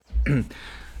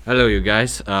Hello, you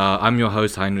guys. I'm your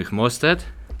host, Heinrich Mostert.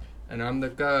 And I'm the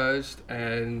co-host,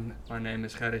 and my name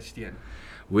is Gerrit Steen.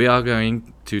 We are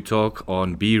going to talk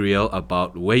on Be Real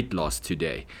about weight loss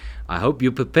today. I hope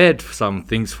you prepared some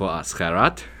things for us,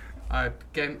 Gerard. I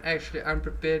came actually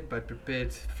unprepared, but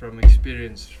prepared from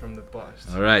experience from the past.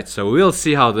 All right, so we'll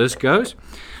see how this goes.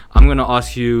 I'm going to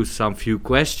ask you some few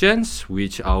questions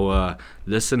which our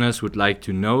listeners would like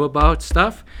to know about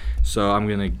stuff. So I'm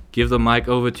going to give the mic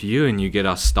over to you and you get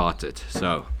us started.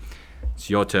 So it's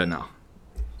your turn now.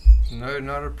 No,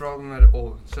 not a problem at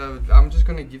all. So I'm just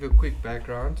going to give you a quick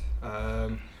background.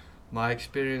 My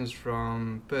experience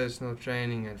from personal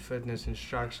training and fitness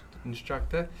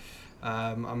instructor.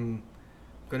 I'm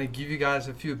going to give you guys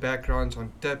a few backgrounds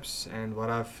on tips and what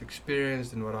I've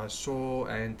experienced and what I saw,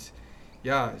 and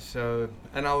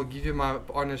and I'll give you my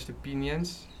honest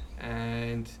opinions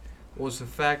and also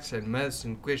facts and myths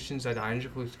and questions that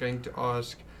Heinrich was going to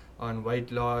ask on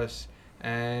weight loss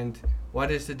and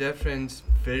what is the difference.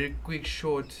 Very quick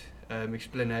short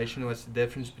explanation. What's the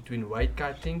difference between weight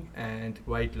cutting and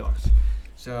weight loss?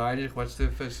 So Heinrich, what's the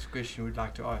first question you would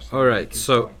like to ask? All right,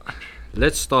 so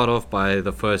let's start off by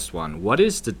the first one. What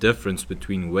is the difference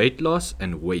between weight loss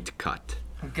and weight cut?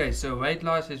 Okay, so weight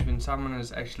loss is when someone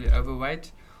is actually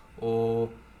overweight, or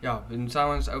when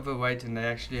someone's overweight and they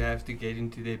actually have to get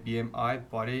into their BMI,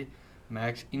 body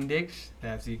mass index. They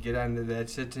have to get under that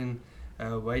certain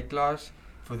weight loss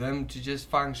for them to just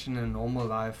function a normal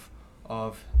life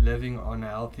of living on a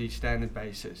healthy standard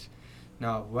basis.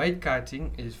 Now, weight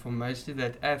cutting is for mostly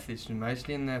that athletes,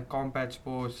 mostly in the combat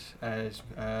sports as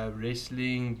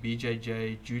wrestling,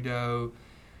 BJJ, judo,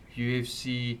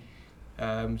 UFC,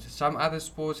 some other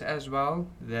sports as well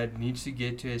that needs to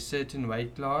get to a certain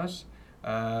weight class.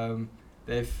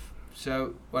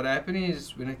 So what happens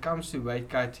is when it comes to weight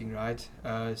cutting, right?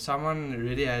 Someone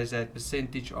really has that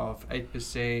percentage of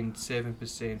 8%,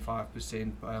 7%,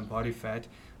 5% body fat,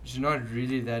 which is not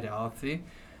really that healthy.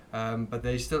 But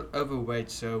they're still overweight.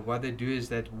 So what they do is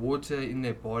that water in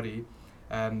their body,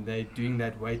 they're doing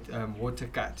that water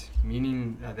cut,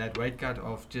 meaning that weight cut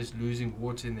of just losing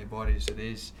water in their body. So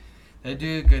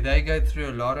they go through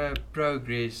a lot of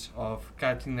progress of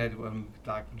cutting that,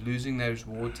 like losing those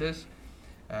waters,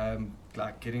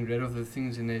 like getting rid of the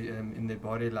things in their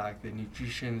body, like the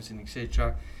nutritions and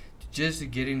etc., just to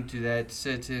get into that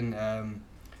certain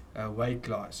weight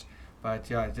class. But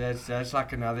that's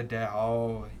like another day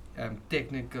how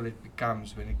technical it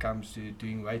becomes when it comes to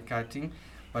doing weight cutting.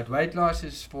 But weight loss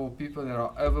is for people that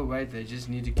are overweight. They just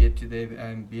need to get to their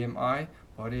BMI,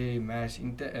 body mass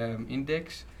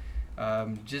index,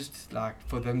 just like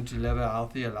for them to live a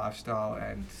healthier lifestyle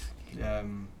and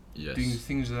doing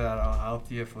things that are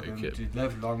healthier for them to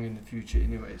live long in the future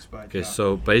anyways. But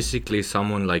so basically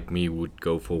someone like me would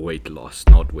go for weight loss,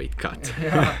 not weight cut.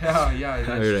 that's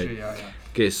true.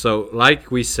 Okay, so like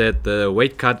we said, the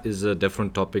weight cut is a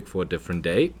different topic for a different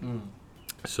day.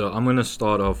 So I'm going to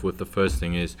start off with the first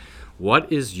thing is,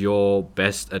 what is your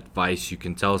best advice you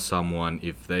can tell someone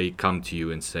if they come to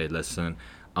you and say, listen,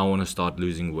 I want to start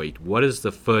losing weight? What is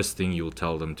the first thing you'll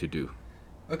tell them to do?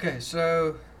 Okay,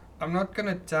 so I'm not going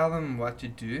to tell them what to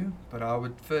do, but I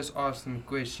would first ask them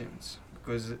questions,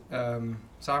 because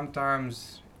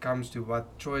sometimes it comes to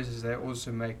what choices they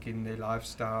also make in their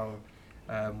lifestyle.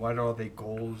 What are their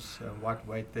goals, what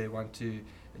weight they want to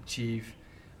achieve.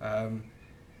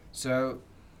 So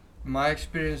my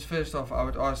experience, first off, I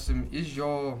would ask them, is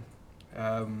your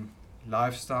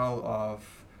lifestyle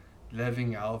of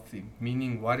living healthy?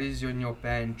 Meaning, what is in your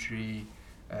pantry?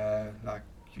 Are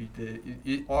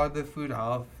the food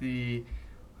healthy?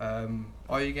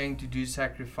 Are you going to do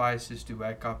sacrifices to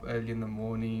wake up early in the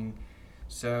morning?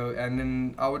 So, and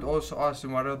then I would also ask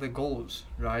them, what are the goals,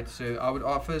 right? So I would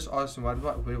first ask them, where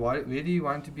do you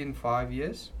want to be in 5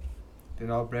 years?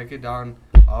 Then I'll break it down.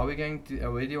 Where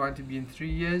do you want to be in 3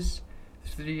 years?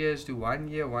 3 years to 1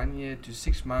 year, 1 year to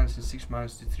 6 months, and 6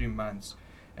 months to 3 months,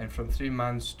 and from 3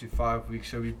 months to 5 weeks.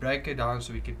 So we break it down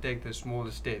so we can take the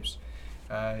smaller steps,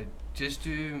 just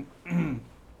to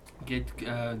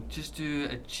just to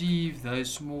achieve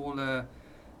those smaller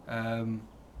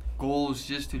goals,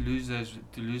 just to lose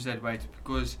that weight,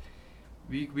 because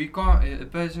we can't, a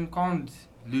person can't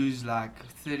lose like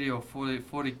 30 or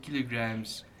 40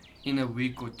 kilograms in a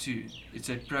week or two. It's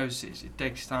a process. It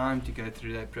takes time to go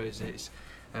through that process.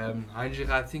 Heinrich,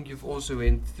 I think you've also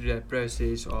went through that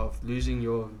process of losing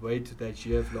your weight that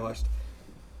you have lost.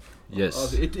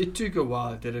 Yes. It took a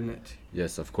while, didn't it?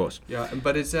 Yes, of course. Yeah,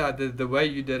 but it's the way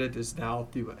you did it is the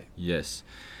healthy way. Yes.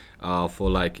 For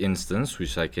like instance,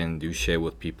 which I can do share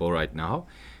with people right now,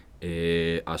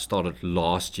 I started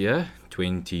last year,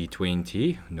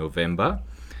 2020, November.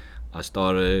 I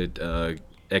started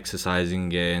exercising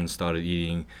again, started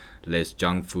eating less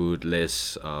junk food,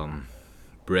 less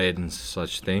bread and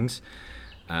such things,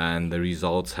 and the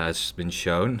results has been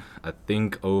shown. I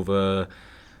think over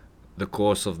the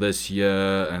course of this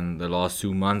year and the last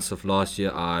 2 months of last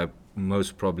year, I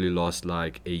most probably lost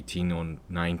like 18 or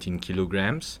 19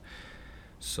 kilograms.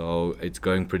 So it's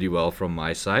going pretty well from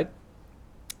my side.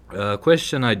 A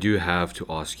question I do have to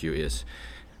ask you is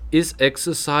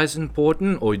exercise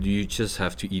important, or do you just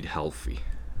have to eat healthy?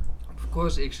 Of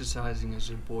course, exercising is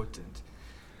important.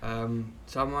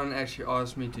 Someone actually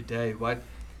asked me today what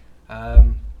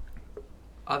um,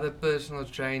 other personal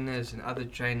trainers and other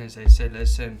trainers, they say,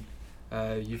 listen,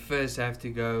 you first have to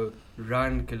go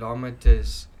run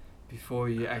kilometers before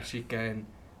you actually can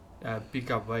pick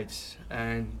up weights.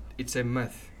 And it's a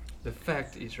myth. The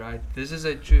fact is, right, this is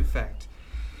a true fact.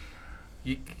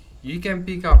 You, you can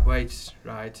pick up weights,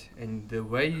 right, and the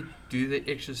way you do the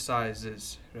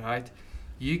exercises, right,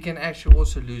 you can actually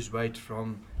also lose weight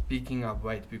from picking up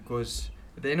weight, because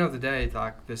at the end of the day,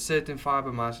 like the certain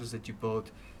fiber muscles that you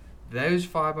build, those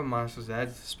fiber muscles,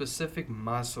 that specific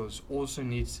muscles also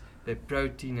needs the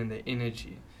protein and the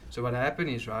energy. So what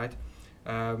happens is, right,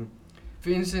 for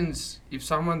instance, if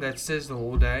someone that sits the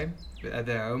whole day at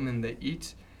their home and they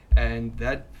eat, and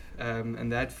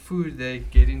that food they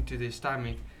get into their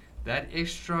stomach, that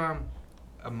extra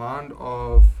amount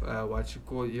of what you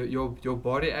call your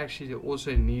body actually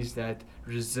also needs that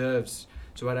reserves.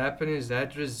 So what happens is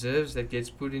that reserves that gets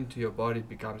put into your body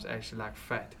becomes actually like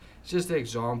fat. It's just an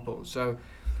example. So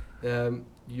then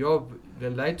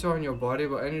later on your body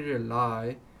will only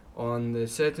rely on the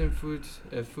certain food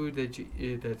that you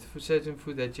eat, certain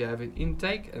food that you have in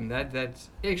intake, and that's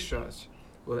extras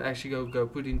will actually go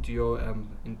put into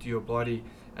your body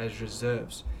as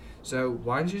reserves. So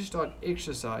once you start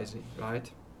exercising,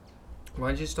 right?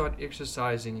 Once you start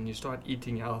exercising and you start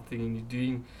eating healthy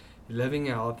and living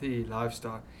a healthy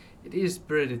lifestyle, it is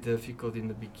pretty difficult in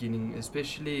the beginning,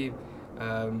 especially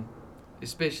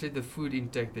the food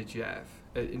intake that you have,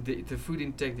 the food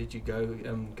intake that you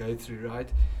go through,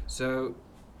 right? So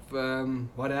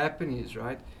what happens is,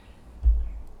 right,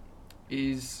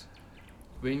 is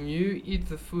when you eat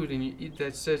the food and you eat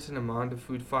that certain amount of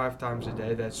food 5 times a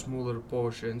day, that smaller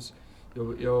portions,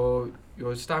 your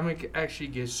stomach actually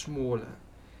gets smaller,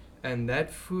 and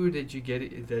that food that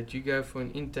you go for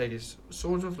an intake is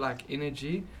sort of like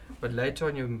energy, but later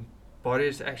on your body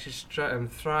is actually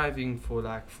thriving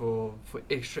for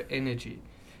extra energy,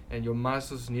 and your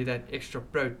muscles need that extra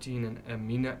protein and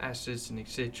amino acids and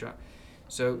etc.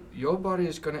 So your body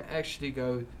is going to actually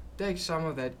go take some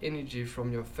of that energy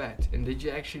from your fat. And did you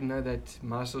actually know that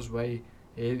muscles weigh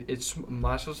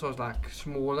muscles are like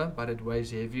smaller, but it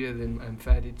weighs heavier than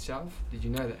fat itself? Did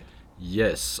you know that?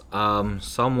 Yes,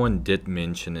 someone did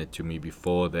mention it to me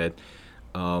before that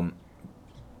um,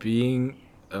 being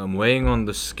weighing on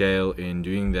the scale and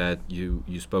doing that, you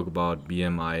spoke about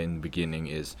BMI in the beginning,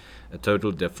 is a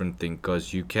total different thing,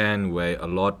 because you can weigh a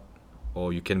lot,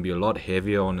 or you can be a lot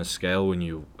heavier on a scale when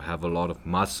you have a lot of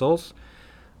muscles,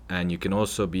 and you can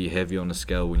also be heavy on a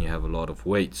scale when you have a lot of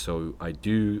weight. So I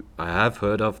have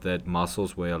heard of that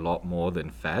muscles weigh a lot more than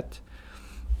fat.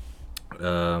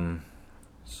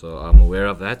 So I'm aware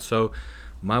of that. So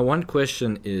my one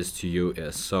question is to you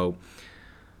is, so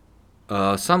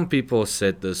some people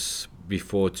said this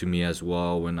before to me as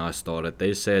well when I started.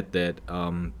 They said that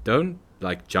don't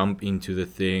like jump into the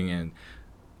thing, and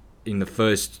in the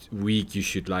first week you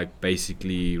should like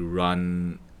basically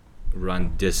run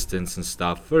distance and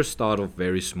stuff. First start off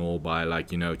very small by like,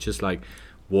 just like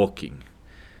walking.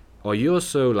 Are you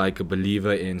also like a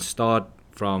believer in start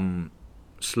from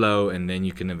slow and then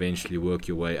you can eventually work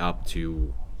your way up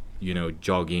to,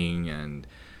 jogging and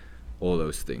all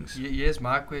those things? Here's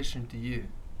my question to you.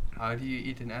 How do you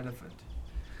eat an elephant?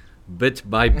 Bit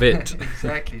by bit.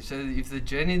 Exactly. So if the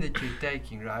journey that you're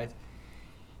taking, right,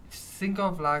 think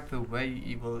of like the way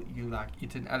you like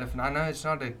eat an elephant. I know it's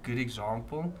not a good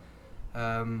example,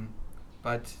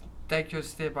 but take your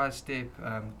step by step.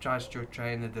 Trust your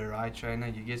trainer, the right trainer.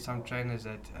 You get some trainers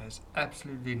that has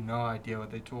absolutely no idea what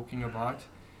they're talking about,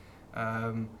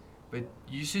 but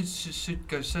you should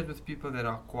go sit with people that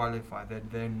are qualified, that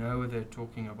they know what they're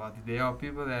talking about. There are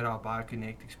people that are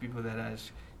biokinetics, people that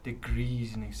has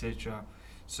degrees and etc.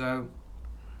 So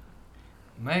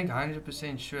make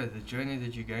 100% sure the journey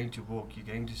that you're going to walk, you're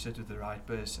going to sit with the right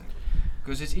person.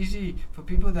 Because it's easy for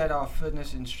people that are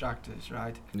fitness instructors,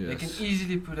 right? Yes. They can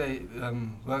easily put a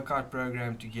workout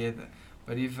program together.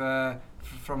 But if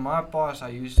from my past, I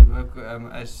used to work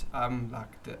as I'm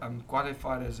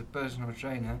qualified as a personal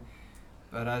trainer,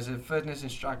 but as a fitness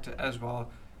instructor as well.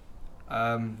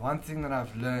 One thing that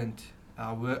I've learned,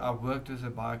 I worked with a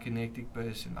biokinetic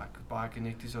person. Like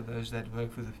biokinetics are those that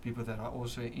work with people that are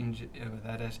also injured,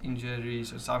 that has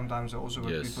injuries, or sometimes I also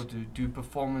work with people to do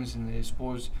performance in their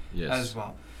sports as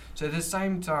well. So at the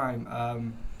same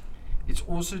time, it's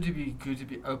also to be good to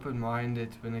be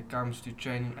open-minded when it comes to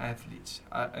training athletes,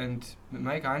 and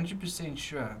make 100%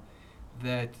 sure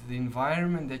that the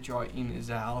environment that you are in is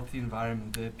a healthy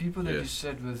environment. The people that you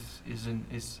sit with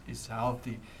is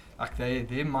healthy. Like their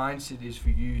mindset is for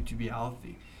you to be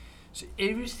healthy. So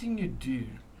everything you do,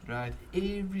 right?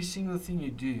 Every single thing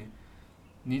you do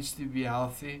needs to be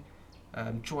healthy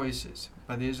choices.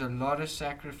 But there's a lot of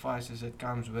sacrifices that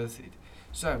comes with it.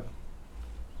 So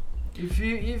if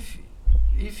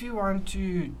you want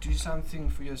to do something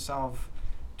for yourself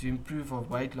to improve or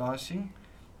weight lossing,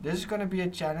 this is going to be a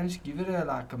challenge. Give it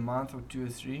like a month or 2 or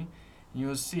 3.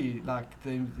 You'll see like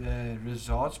the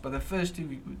results, but the first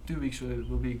 2 weeks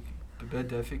will be a bit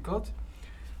difficult.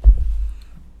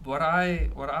 What I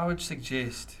would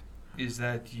suggest is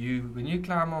that when you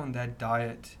climb on that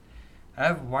diet,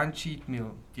 have one cheat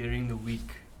meal during the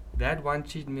week. That one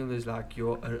cheat meal is like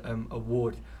your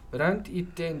award. But don't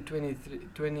eat 10,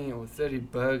 20 or 30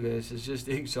 burgers. It's just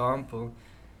an example.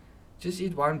 Just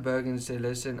eat one burger and say,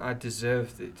 listen, I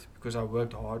deserved it because I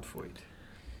worked hard for it.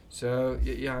 So,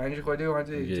 Andrew, what do you want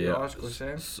to ask or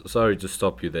say? Sorry to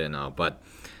stop you there now, but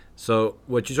so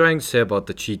what you're trying to say about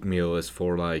the cheat meal is,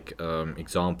 for like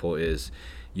example, is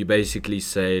you basically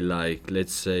say, like,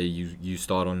 let's say you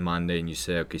start on Monday and you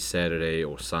say, okay, Saturday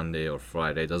or Sunday or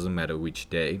Friday, doesn't matter which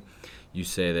day, you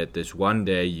say that this one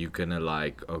day you're gonna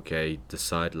like, okay,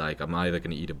 decide like I'm either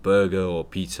gonna eat a burger or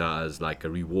pizza as like a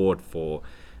reward for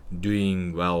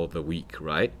doing well the week,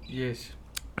 right? Yes.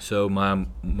 So my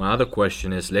other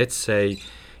question is, let's say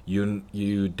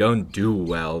you don't do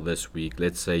well this week.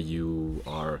 Let's say you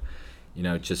are,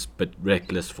 just a bit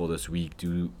reckless for this week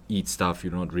to eat stuff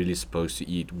you're not really supposed to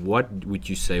eat. What would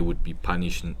you say would be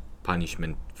punishment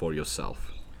for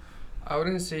yourself? I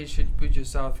wouldn't say you should put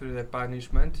yourself through that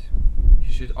punishment.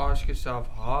 You should ask yourself,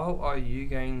 how are you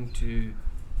going to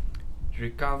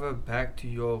recover back to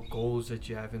your goals that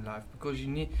you have in life? Because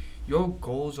your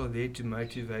goals are there to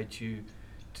motivate you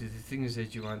to the things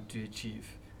that you want to achieve.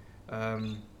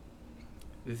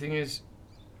 The thing is,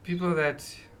 people that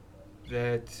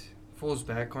falls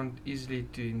back on easily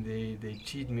to their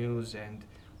cheat meals,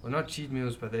 or not cheat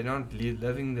meals, but they're not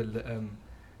living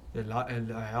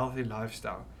a healthy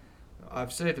lifestyle.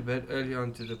 I've said a bit earlier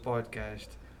on to the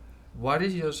podcast, what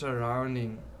is your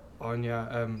surrounding on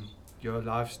your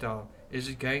lifestyle? Is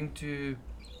it going to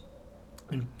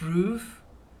improve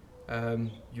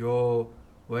your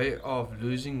way of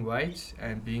losing weight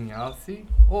and being healthy,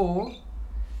 or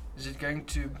is it going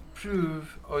to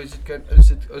improve, or is it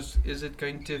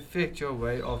going to affect your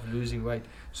way of losing weight?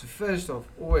 So first off,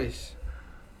 always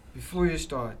before you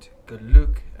start, go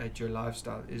look at your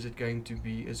lifestyle. Is it going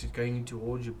to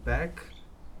hold you back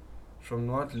from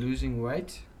not losing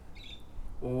weight,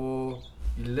 or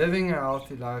you're living a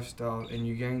healthy lifestyle and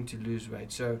you're going to lose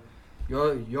weight? So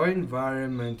your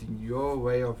environment and your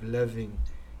way of living,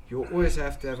 you always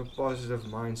have to have a positive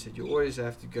mindset. You always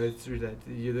have to go through that.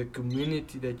 The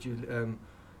community that you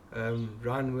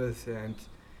run with and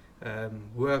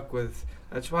work with.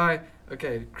 That's why,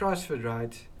 okay, CrossFit,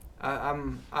 right?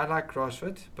 I like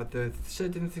CrossFit, but the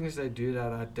certain things they do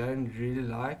that I don't really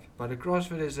like. But the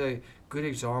CrossFit is a good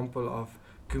example of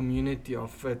community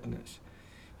of fitness.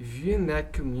 If you're in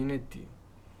that community,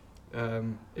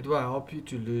 it will help you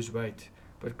to lose weight.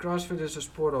 But CrossFit is a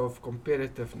sport of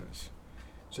competitiveness.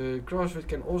 So CrossFit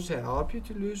can also help you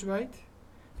to lose weight,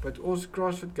 but also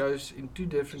CrossFit goes in two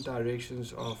different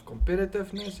directions of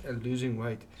competitiveness and losing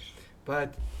weight.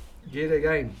 But yet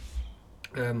again,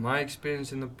 my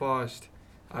experience in the past,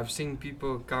 I've seen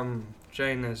people come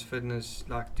train as fitness,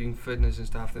 like doing fitness and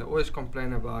stuff. They always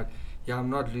complain about, I'm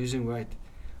not losing weight.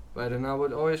 But then I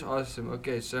would always ask them,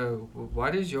 okay, so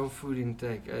what is your food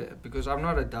intake? Because I'm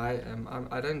not a diet, I'm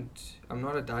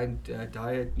not a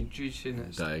diet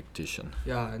nutritionist. Dietitian.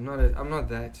 Yeah, I'm not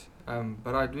that.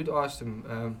 But I would ask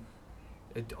them,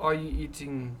 are you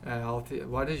eating healthy?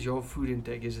 What is your food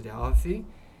intake? Is it healthy?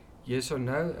 Yes or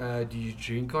no? Do you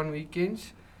drink on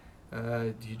weekends?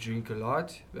 Do you drink a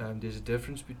lot? There's a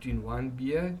difference between 1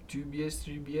 beer, 2 beers,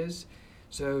 3 beers.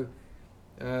 So,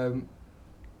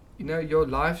 your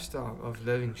lifestyle of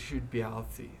living should be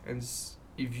healthy. And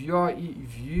if you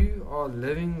are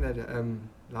living that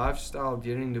lifestyle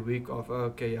during the week of,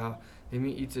 let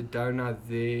me eat a donut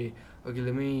there, okay,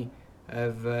 let me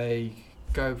have a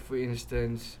Coke for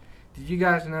instance. Did you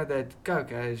guys know that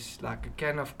Coke has, like a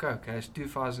can of Coke has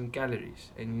 2,000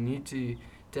 calories, and you need to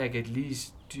take at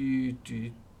least 2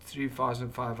 to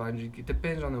 3,500. It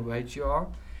depends on the weight you are.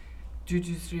 2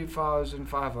 to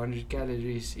 3,500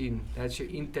 calories in. That's your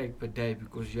intake per day,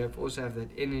 because you also have that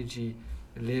energy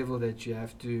level that you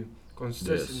have to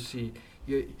consistency.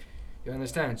 You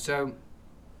understand? So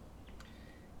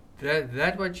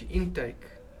that what you intake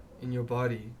in your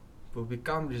body will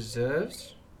become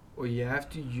reserves, or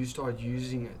you start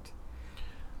using it.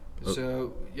 Oh.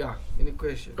 So yeah, any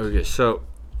questions? Okay, so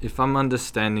if I'm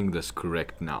understanding this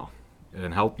correct now,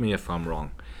 and help me if I'm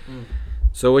wrong.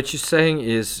 So what you're saying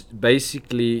is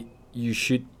basically you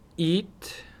should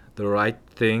eat the right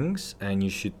things, and you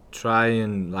should try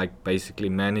and like basically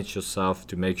manage yourself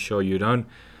to make sure you don't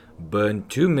burn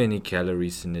too many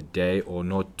calories in a day or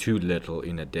not too little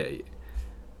in a day.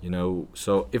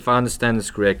 So if I understand this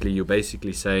correctly, you're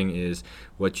basically saying is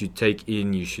what you take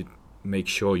in, you should make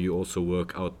sure you also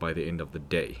work out by the end of the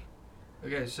day.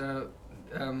 Okay, so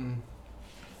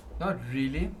not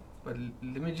really, but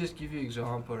let me just give you an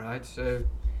example, right? So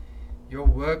your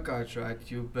workouts, right?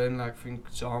 You burn, like, for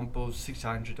example,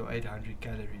 600 or 800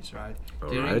 calories, right?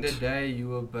 During the day, you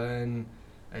will burn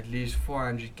at least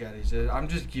 400 calories. I'm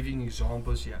just giving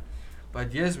examples here.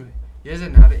 But here's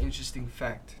another interesting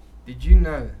fact. Did you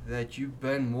know that you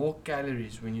burn more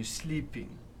calories when you're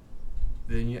sleeping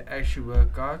than you actually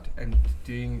work out and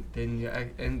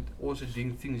also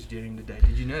doing things during the day?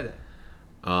 Did you know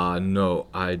that? No,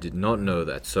 I did not know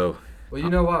that. So Well, you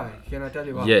know why? Can I tell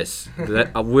you why? yes,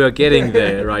 we're getting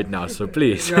there right now. So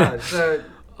please. Yeah. So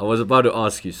I was about to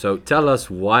ask you. So tell us,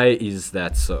 why is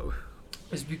that so?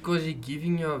 it's because you're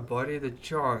giving your body the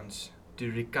chance to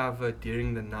recover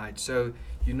during the night. So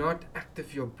you're not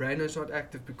active, your brain is not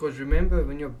active, because remember,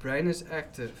 when your brain is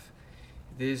active,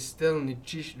 there's still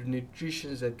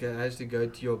nutrition that has to go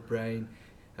to your brain,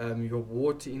 your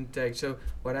water intake. So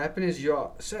what happens is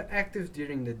you're so active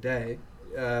during the day,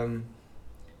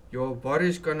 your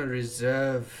body's going to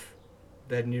reserve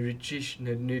that nutrition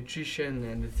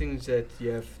and the things that you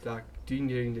have, like, doing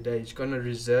during the day. It's going to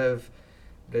reserve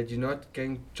that you're not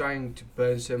trying to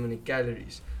burn so many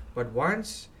calories. But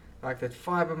once, like, that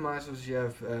fiber muscles you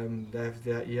have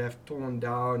you have torn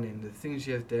down, and the things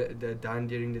you have done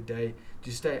during the day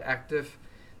to stay active,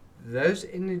 those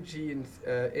energy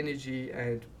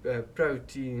and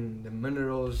protein, the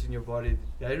minerals in your body,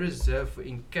 they reserve for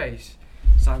in case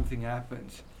something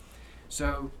happens.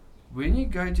 So when you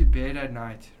go to bed at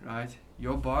night, right,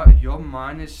 your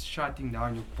mind is shutting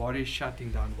down, your body is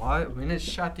shutting down. Why? When it's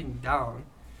shutting down,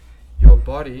 your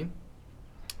body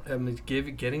is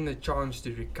getting the chance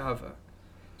to recover.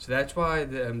 So that's why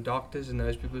the doctors and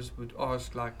those people would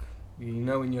ask, like,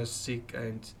 when you're sick,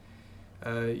 and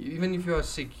even if you are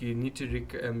sick, you need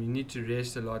to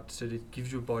rest a lot, so that it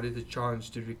gives your body the chance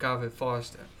to recover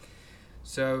faster.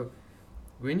 So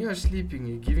when you're sleeping,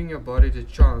 you're giving your body the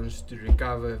chance to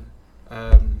recover,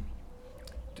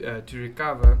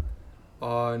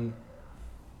 on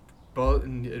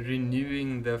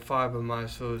renewing the fiber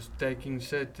muscles, taking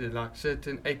certain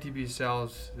ATP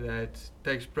cells that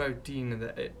takes protein and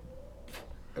the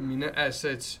amino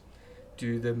acids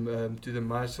to the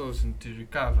muscles and to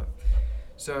recover.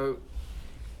 So,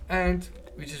 and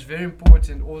which is very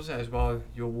important also as well,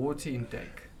 your water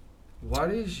intake.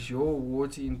 What is your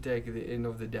water intake at the end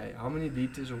of the day? How many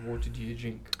liters of water do you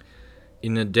drink?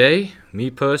 In a day,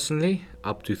 me personally,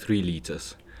 up to 3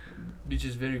 liters. Which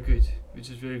is very good.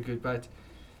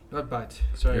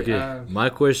 Okay, my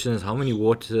question is, how many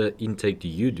water intake do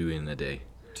you do in a day?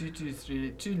 2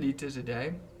 liters a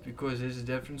day, because there's a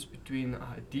difference between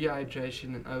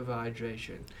dehydration and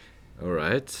overhydration.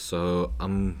 Alright, so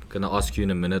I'm gonna ask you in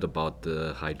a minute about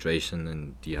the hydration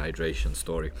and dehydration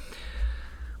story.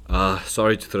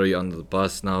 Sorry to throw you under the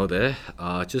bus now there.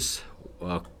 Just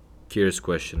a curious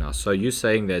question now. So you're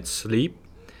saying that sleep,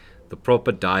 the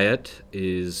proper diet,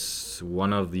 is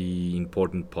one of the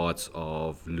important parts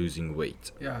of losing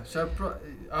weight. Yeah, so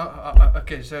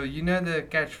okay, so you know the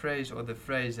catchphrase or the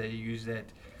phrase that you use,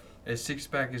 that a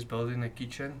six-pack is built in a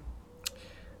kitchen?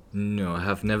 No, I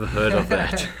have never heard of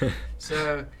that.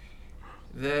 So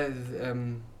the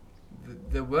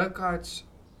workouts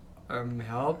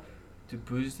help to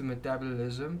boost the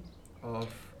metabolism of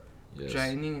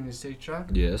training and etc.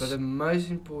 Yes. But the most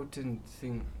important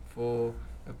thing for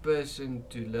a person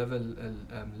to live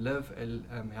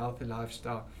a healthy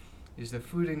lifestyle is the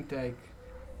food intake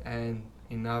and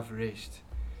enough rest.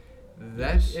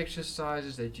 That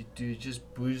exercises that you do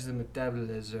just boost the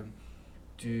metabolism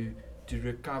to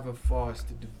recover fast,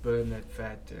 to burn that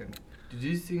fat. And to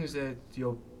do things that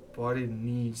your body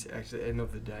needs at the end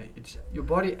of the day. It's your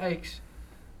body aches,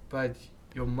 but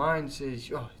your mind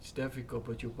says, "Oh, it's difficult,"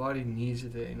 but your body needs it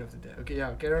at the end of the day. Okay,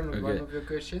 yeah, carry on with one Okay. of your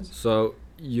questions. So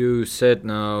you said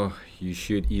now you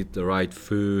should eat the right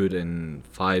food and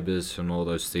fibers and all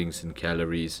those things and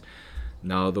calories.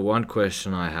 Now the one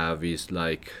question I have is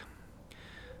like,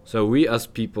 so we as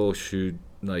people should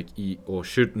like eat or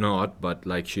should not, but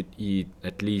like should eat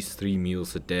at least 3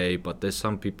 meals a day. But there's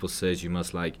some people says you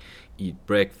must like eat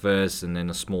breakfast and then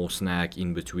a small snack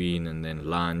in between and then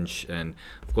lunch and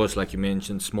of course like you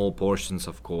mentioned small portions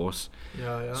of course.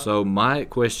 Yeah, yeah. So my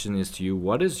question is to you,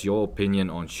 what is your opinion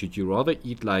on should you rather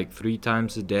eat like 3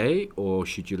 times a day or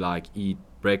should you like eat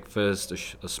breakfast,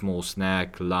 a small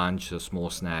snack, lunch, a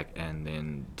small snack and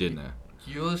then dinner?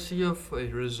 You'll see your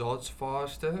results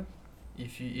faster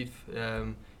if you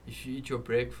eat your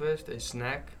breakfast, a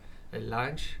snack, a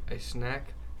lunch, a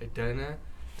snack, a dinner,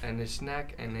 and a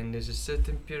snack, and then there's a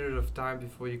certain period of time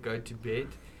before you go to bed.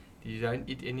 You don't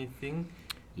eat anything.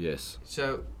 Yes.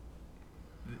 So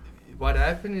what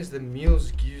happens is the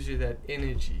meals gives you that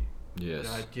energy, Yes.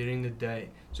 right, during the day.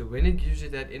 So when it gives you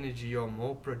that energy, you're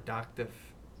more productive.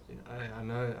 I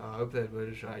know. I hope that word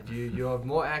is right. You are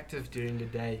more active during the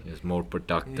day. Yes, more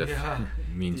productive. Yeah.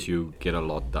 Means you get a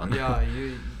lot done. Yeah,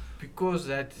 because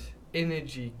that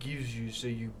energy gives you, so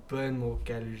you burn more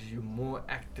calories. You're more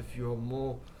active. You're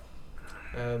more,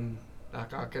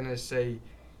 like how can I say,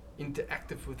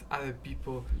 interactive with other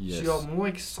people. Yes. So you're more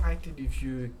excited if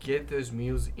you get those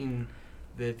meals in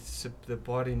that the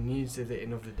body needs at the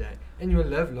end of the day, and you'll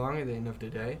live long at the end of the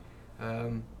day.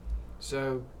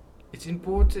 So it's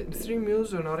important. 3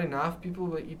 meals are not enough. People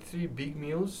will eat 3 big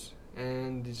meals,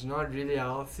 and it's not really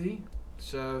healthy.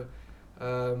 So,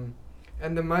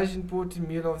 and the most important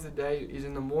meal of the day is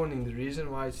in the morning. The reason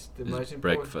why it's the Is most important.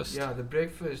 breakfast. Yeah, the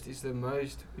breakfast is the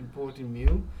most important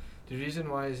meal. The reason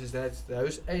why is that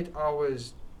those 8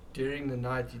 hours during the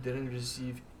night you didn't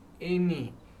receive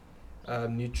any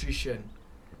nutrition.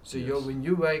 So Yes. when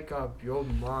you wake up, your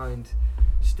mind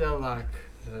still like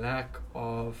lack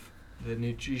of the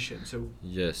nutrition. So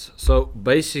Yes. So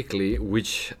basically,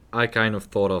 which I kind of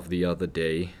thought of the other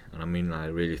day, and I mean, I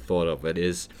really thought of it,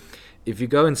 is if you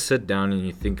go and sit down and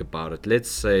you think about it, let's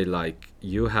say like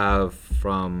you have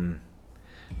from,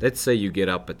 let's say you get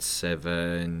up at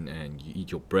 7 and you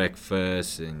eat your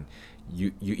breakfast and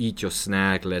you eat your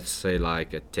snack, let's say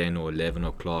like at 10 or 11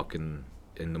 o'clock in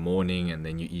the morning, and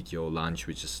then you eat your lunch,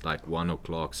 which is like 1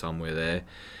 o'clock somewhere there,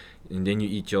 and then you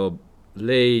eat your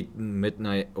late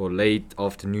midnight or late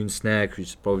afternoon snack, which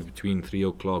is probably between 3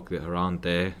 o'clock around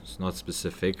there. It's not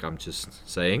specific, I'm just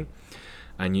saying.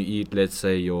 And you eat, let's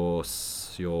say your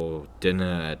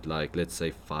dinner at like, let's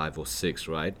say 5 or 6,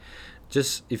 right?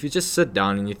 Just if you just sit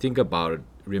down and you think about it,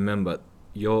 remember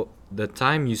the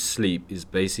time you sleep is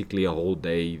basically a whole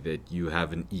day that you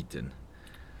haven't eaten.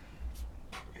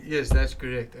 yes, that's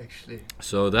correct actually.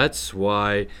 So that's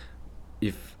why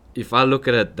if I look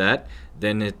at it that,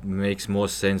 then it makes more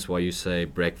sense why you say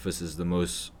breakfast is the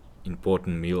most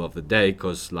important meal of the day,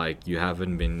 because like you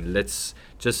haven't been, let's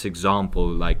just example,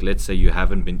 like let's say you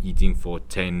haven't been eating for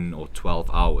 10 or 12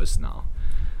 hours now.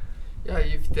 Yeah,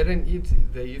 you didn't eat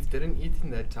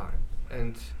in that time.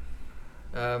 And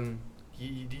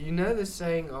do you know the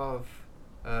saying of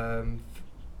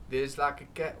there's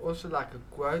like also like a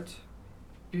quote.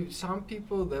 Some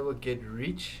people, they will get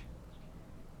rich,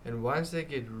 and once they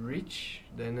get rich,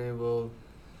 then they will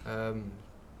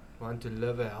want to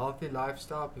live a healthy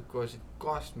lifestyle because it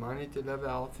costs money to live a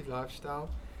healthy lifestyle.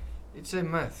 It's a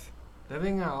myth.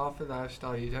 Living a healthy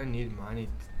lifestyle, you don't need money.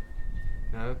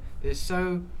 No, there's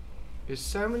so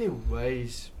many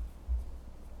ways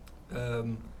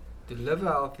to live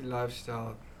a healthy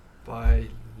lifestyle by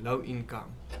low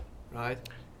income, right?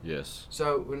 Yes.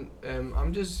 So when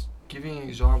I'm just giving an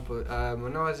example.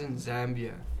 When I was in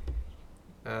Zambia,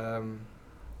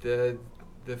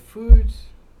 the food.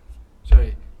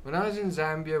 Sorry, when I was in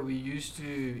Zambia, we used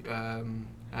to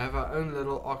have our own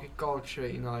little agriculture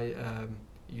in our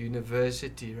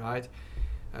university, right?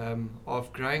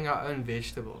 Of growing our own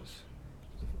vegetables.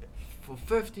 For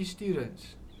 50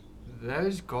 students,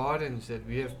 those gardens that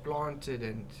we have planted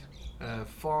and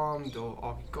farmed or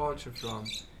agriculture from,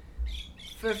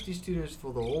 50 students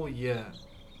for the whole year,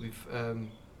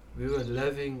 we were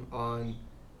living on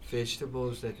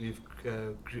vegetables that we've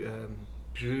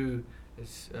grew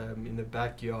in the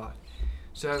backyard.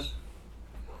 So,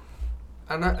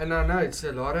 and I know it's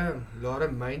a lot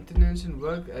of maintenance and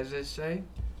work, as I say,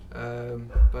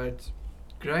 but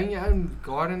growing your own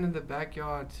garden in the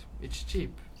backyard, it's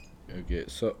cheap. Okay,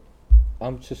 so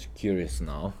I'm just curious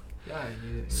now. Yeah.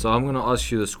 So I'm gonna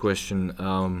ask you this question.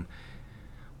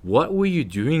 What were you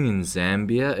doing in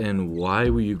Zambia, and why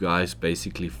were you guys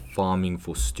basically farming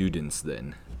for students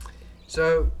then?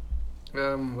 So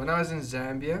when I was in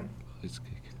Zambia, Let's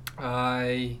kick.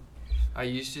 I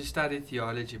used to study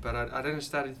theology, but I didn't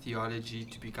study theology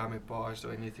to become a pastor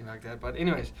or anything like that. But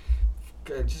anyways,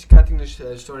 just cutting the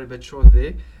story a bit short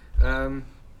there. Um,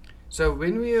 so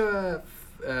when we were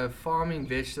farming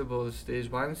vegetables, there's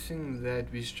one thing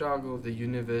that we struggled, the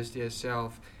university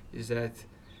itself, is that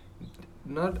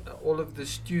not all of the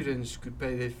students could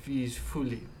pay their fees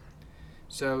fully.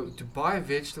 So to buy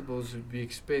vegetables would be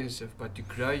expensive, but to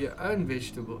grow your own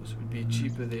vegetables would be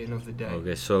cheaper at the end of the day.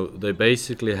 Okay, so they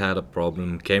basically had a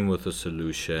problem, came with a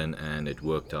solution, and it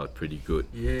worked out pretty good.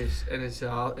 Yes, and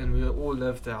and we all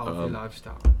lived a healthy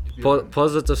lifestyle. To be honest.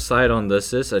 Positive side on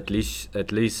this is at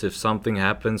least if something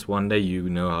happens one day, you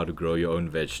know how to grow your own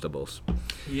vegetables.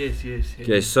 Yes.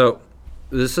 Okay, so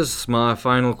this is my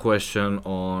final question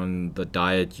on the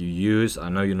diet you use. I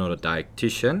know you're not a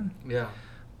dietitian, Yeah.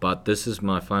 but this is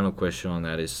my final question on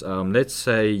that is, let's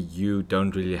say you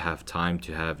don't really have time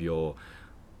to have your,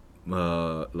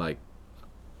 like,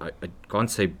 I can't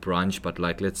say brunch, but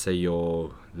like, let's say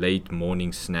your late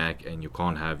morning snack, and you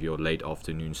can't have your late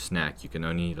afternoon snack. You can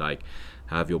only like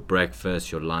have your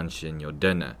breakfast, your lunch, and your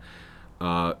dinner.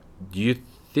 Do you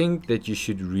think that you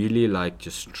should really like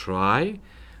just try,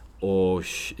 or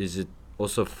is it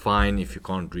also fine if you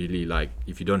can't really like,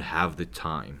 if you don't have the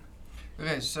time?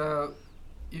 Okay, so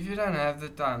if you don't have the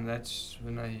time, that's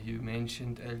when you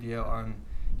mentioned earlier on,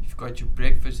 you've got your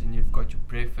breakfast and you've got your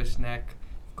breakfast snack,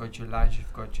 you've got your lunch,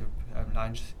 you've got your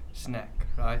lunch snack,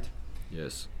 right?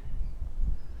 Yes.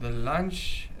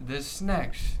 The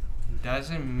snacks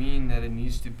doesn't mean that it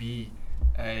needs to be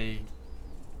a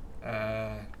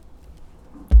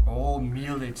whole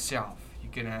meal itself. You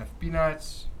can have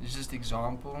peanuts, it's just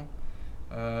example.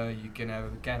 You can have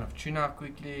a can of tuna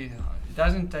quickly. It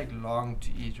doesn't take long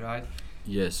to eat, right?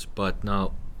 Yes, but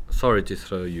now, sorry to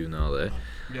throw you now there.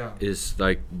 Yeah. Is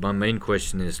like, my main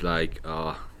question is like,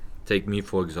 take me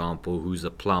for example, who's a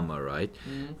plumber, right?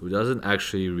 Who doesn't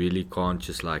actually really can't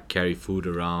just like carry food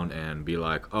around and be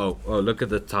like, oh look at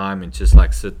the time, and just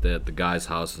like sit there at the guy's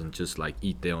house and just like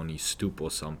eat there on his stoop or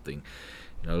something.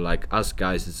 You know, like us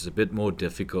guys, it's a bit more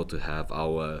difficult to have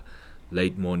our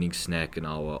late morning snack and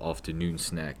our afternoon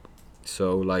snack.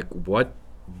 So like, what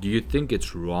do you think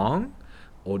it's wrong,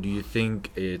 or do you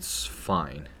think it's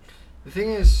fine? The thing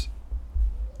is,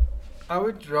 I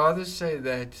would rather say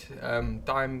that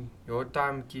your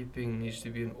timekeeping needs to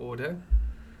be in order.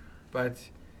 But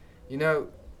you know,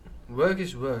 work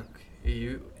is work.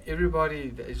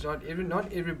 Everybody is not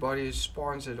everybody is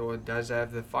sponsored or does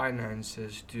have the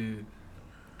finances to,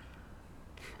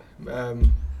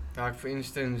 like for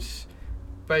instance,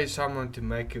 pay someone to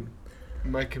make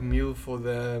a meal for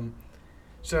them.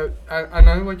 So I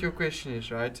know what your question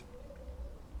is, right?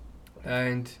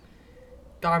 And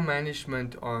time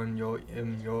management on your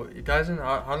it doesn't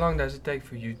how long does it take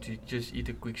for you to just eat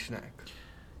a quick snack?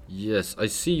 Yes, I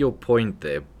see your point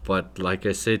there, but like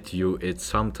I said to you, it's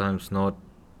sometimes not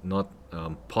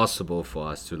possible for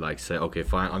us to like say, okay,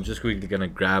 fine, I'm just quickly gonna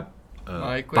grab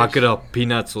a bucket of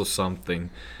peanuts or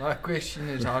something. My question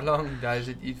is, how long does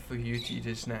it eat for you to eat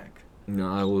a snack?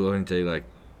 No, I will only take like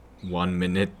 1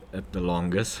 minute at the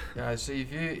longest. Yeah, so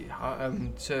if you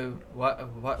so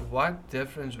what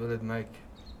difference will it make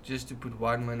just to put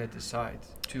 1 minute aside,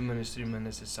 2 minutes, 3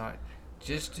 minutes aside,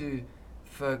 just to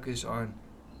focus on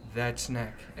that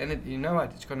snack? And you know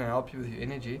what, it's gonna help you with your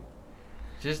energy.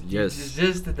 Just the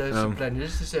discipline,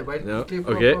 just to say, wait, No,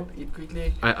 quickly, okay. pop, eat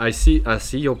quickly. I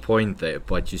see your point there,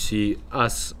 but you see,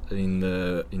 us in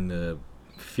the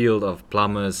field of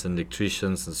plumbers and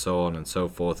electricians and so on and so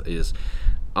forth, is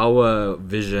our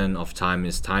vision of time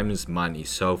is money.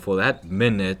 So for that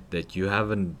minute that you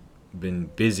haven't been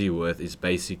busy with is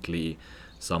basically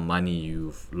some money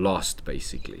you've lost,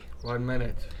 basically. 1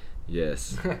 minute.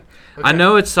 Yes. Okay. I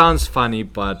know it sounds funny,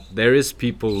 but there is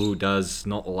people who does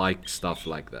not like stuff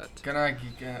like that.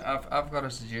 I've got a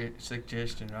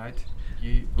suggestion, right?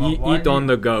 Eat on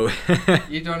the go.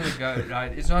 Eat on the go,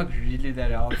 right? It's not really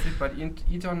that healthy, but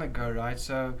eat on the go, right?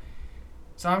 So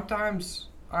sometimes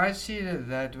I see it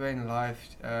that way in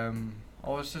life. I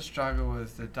also struggle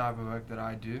with the type of work that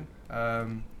I do.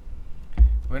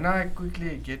 When I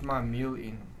quickly get my meal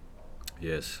in,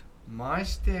 Yes. my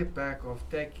step back of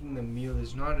taking the meal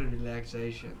is not a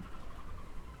relaxation.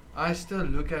 I still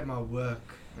look at my work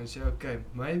and say, okay,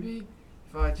 maybe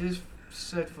if I just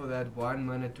sit for that 1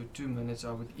 minute to 2 minutes,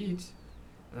 I would eat,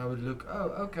 and I would look, oh,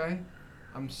 okay,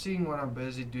 I'm seeing what I'm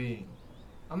busy doing.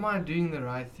 am I doing the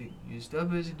right thing? You're still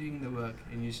busy doing the work,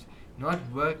 and you're not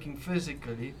working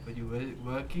physically, but you're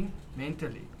working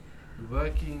mentally. You're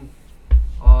working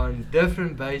on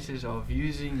different bases of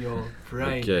using your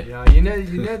brain. Okay. Yeah, you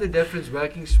know the difference.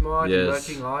 Working smart and Yes.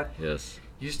 working hard. Yes.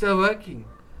 You're still working.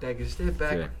 Take a step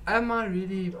back. Okay. Am I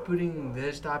really putting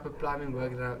this type of plumbing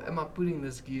work down? Am I putting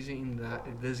this geyser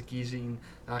in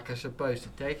like I'm supposed to?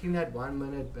 Taking that 1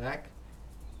 minute back,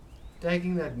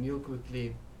 taking that meal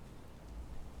quickly.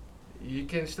 You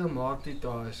can still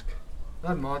multitask.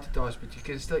 Not multitask, but you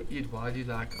can still eat while you're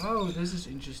like, oh, this is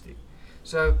interesting.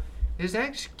 So there's no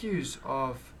excuse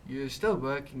of you're still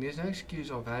working. There's no excuse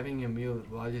of having a meal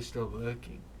while you're still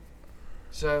working.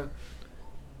 So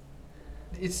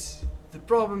the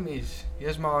problem is,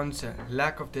 here's my answer,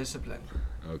 lack of discipline.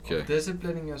 Okay. Of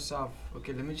disciplining yourself.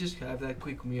 Okay, let me just have that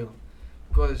quick meal.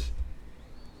 Because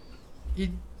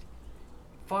eat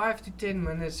 5 to 10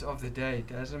 minutes of the day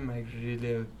doesn't make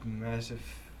really a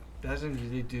doesn't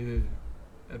really do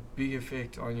a big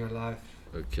effect on your life.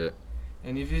 Okay.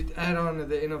 And if you add on at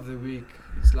the end of the week,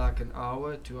 it's like an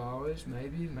hour, 2 hours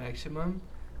maybe maximum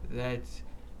that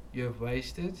you have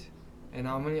wasted. And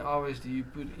how many hours do you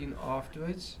put in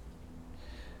afterwards?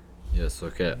 Yes.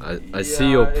 Okay. I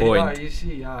see your point. Yeah, you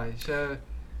see, yeah. So,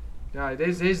 yeah,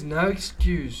 there's no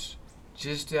excuse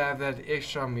just to have that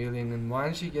extra meal in. And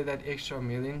once you get that extra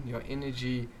meal in, your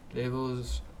energy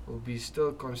levels will be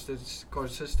still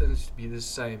consistent to be the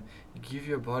same. You give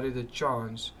your body the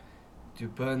chance to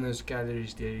burn those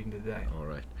calories during the day. All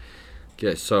right.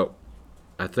 Okay. So,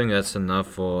 I think that's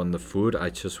enough on the food. I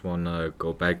just want to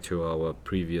go back to our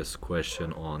previous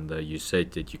question on you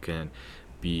said that you can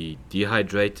be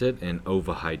dehydrated and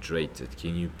overhydrated.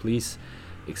 Can you please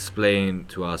explain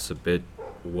to us a bit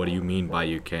what do you mean by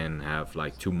you can have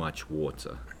like too much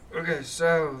water? Okay,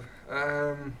 so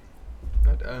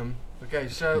okay,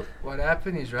 so what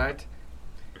happened is, right,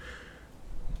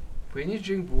 when you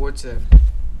drink water,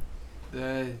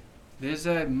 there's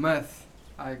a myth.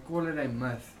 I call it a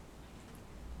myth.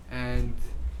 And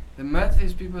the myth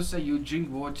is people say you drink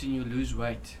water and you lose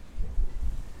weight.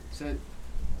 So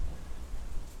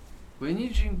when you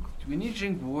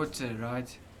drink water,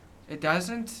 right, it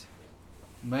doesn't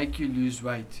make you lose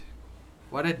weight.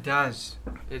 What it does,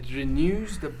 it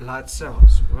renews the blood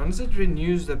cells. Once it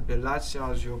renews the blood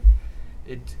cells,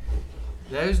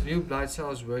 those new blood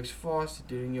cells works faster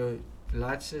during your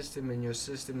blood system and your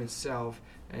system itself,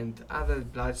 and other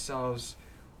blood cells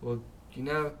will,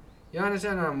 you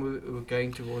understand what we're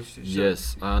going towards to? So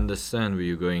Yes, I understand where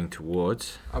you're going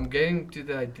towards. I'm getting to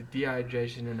the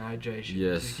dehydration and hydration.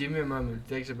 Yes. Just give me a moment.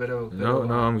 It takes a bit of No,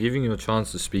 I'm giving you a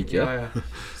chance to speak. yeah.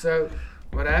 So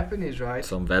what happened is, right?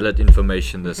 Some valid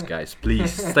information, this guys.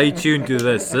 Please stay tuned to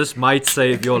this. This might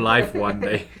save your life one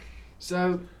day.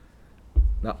 So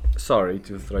No, sorry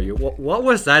to throw you. What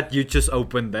was that you just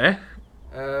opened there?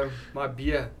 my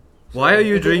beer. Why are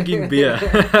you drinking beer?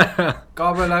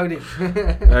 Carbo loading.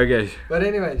 Okay. But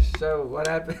anyways, so what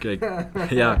happened? Okay.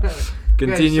 Yeah.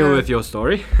 Continue so- with your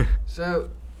story. So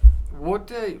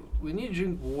water, when you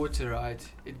drink water, right,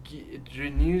 it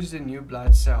renews the new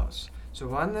blood cells. So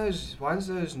once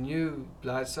those new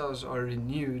blood cells are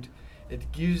renewed, it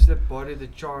gives the body the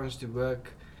chance to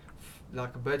work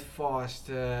like a bit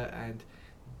faster and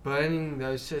burning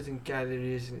those certain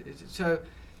calories. So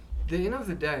at the end of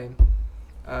the day,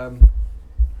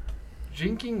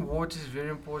 drinking water is very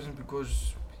important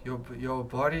because your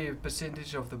body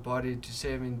percentage of the body to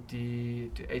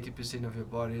 70 to 80% of your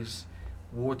body is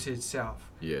water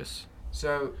itself. Yes.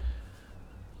 So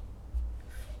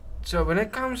when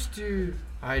it comes to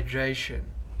hydration,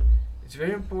 it's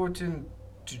very important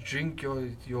to drink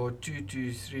your 2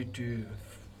 to 3 to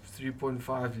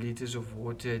 3.5 liters of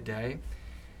water a day.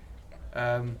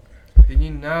 Then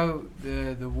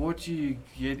the water you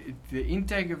get, the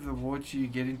intake of the water you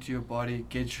get into your body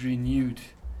gets renewed.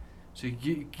 So it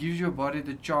gives your body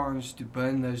the chance to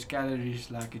burn those calories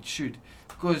like it should.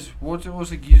 Because water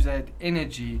also gives that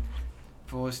energy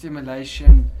for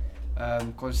stimulation,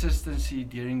 consistency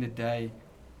during the day,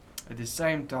 at the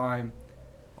same time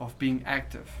of being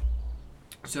active.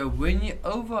 So when you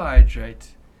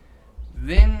overhydrate,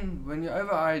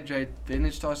 then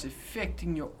it starts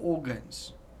affecting your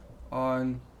organs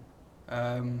on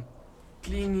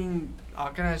cleaning. How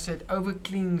can I say it? Over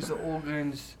cleans the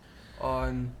organs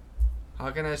on. How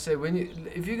can I say,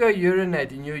 if you go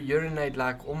urinate and you urinate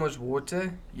like almost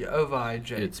water, you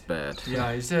overhydrate. It's bad. Yeah,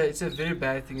 it's a very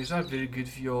bad thing. It's not very good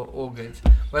for your organs.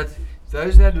 But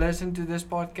those that listen to this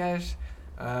podcast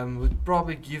would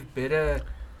probably give better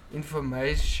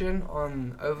information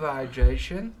on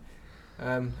overhydration.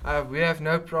 We have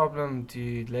no problem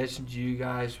to listen to you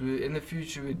guys. In the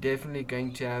future, we're definitely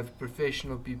going to have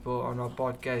professional people on our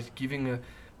podcast giving a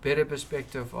better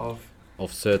perspective of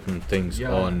certain things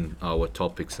Yeah. on our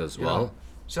topics as well.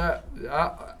 So,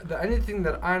 the only thing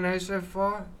that I know so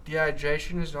far,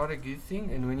 dehydration is not a good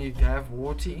thing, and when you have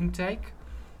water intake,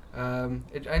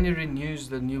 it only renews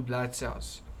the new blood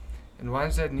cells. And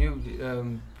once that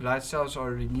new blood cells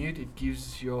are renewed, it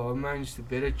gives your hormones the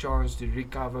better chance to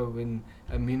recover when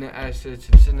amino acids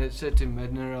and certain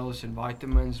minerals and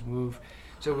vitamins move.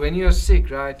 So when you're sick,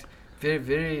 right, very,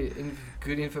 very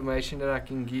good information that I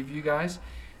can give you guys.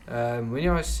 When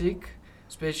you are sick,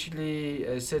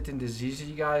 especially certain diseases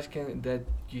that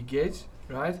you get,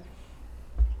 right,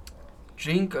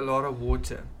 drink a lot of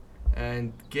water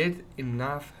and get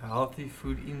enough healthy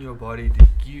food in your body that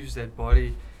gives that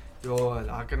body your,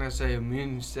 how can I say,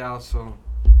 immune cells or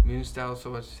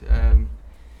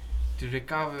to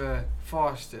recover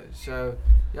faster. So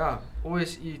yeah,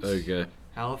 always eat Okay.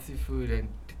 healthy food and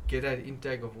get that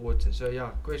intake of water. So yeah,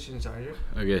 questions, Andrew?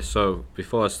 Okay, so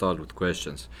before I start with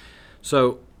questions,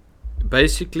 so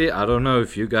basically, I don't know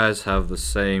if you guys have the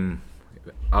same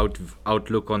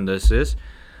outlook on this. Is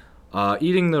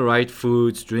eating the right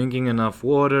foods, drinking enough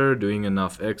water, doing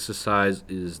enough exercise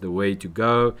is the way to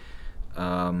go.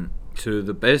 So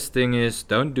the best thing is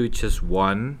don't do just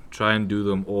one. Try and do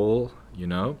them all.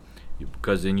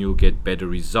 Because then you'll get better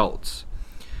results.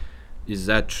 Is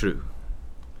that true?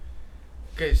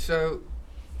 Okay, so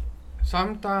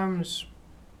sometimes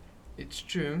it's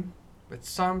true, but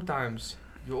sometimes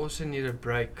you also need a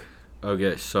break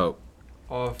Okay, so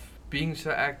of being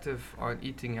so active on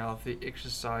eating healthy,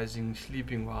 exercising,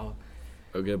 sleeping well.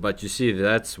 okay, but you see,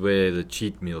 that's where the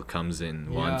cheat meal comes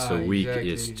in once a week,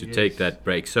 is to take that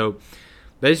break. So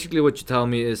basically, what you tell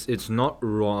me is it's not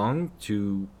wrong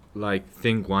to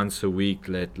think once a week.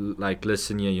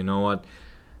 Listen here, you know what?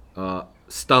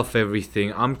 Stuff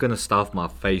everything. I'm gonna stuff my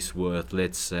face with,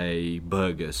 let's say,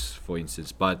 burgers, for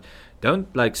instance. But don't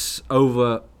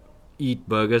over eat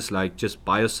burgers. Just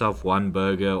buy yourself one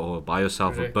burger or buy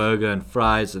yourself Correct. a burger and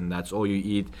fries, and that's all you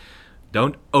eat.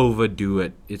 Don't overdo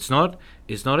it. It's not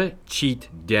a cheat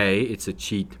day, it's a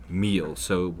cheat meal.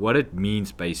 So what it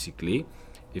means basically,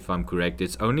 if I'm correct,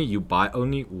 it's only you buy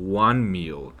only one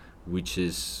meal, which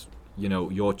is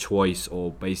your choice,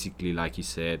 or basically, like you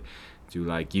said,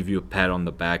 to give you a pat on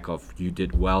the back of you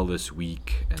did well this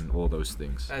week and all those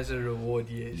things. As a reward,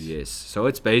 yes. Yes. So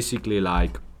it's basically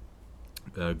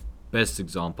the best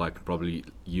example I could probably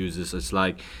use is it's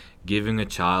like giving a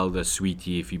child a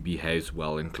sweetie if he behaves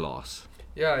well in class.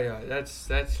 Yeah, that's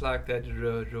like that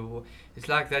reward. It's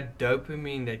like that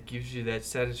dopamine that gives you that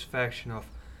satisfaction of,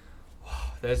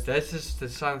 wow, that's just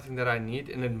something that I need,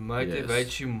 and it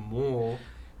motivates you more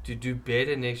to do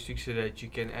better next week so that you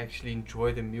can actually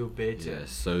enjoy the meal better.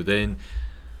 Yes. So then,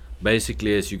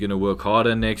 basically, as you're gonna work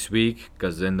harder next week,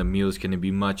 because then the meal's gonna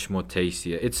be much more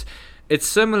tastier. It's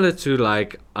similar to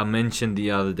I mentioned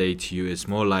the other day to you. It's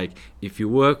more like if you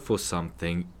work for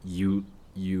something, you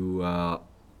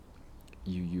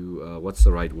what's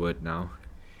the right word now?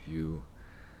 You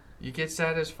get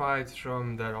satisfied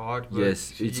from that hard work.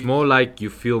 Yes, it's more like you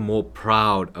feel more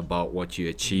proud about what you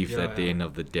achieved at the Yeah. end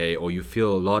of the day, or you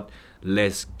feel a lot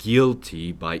less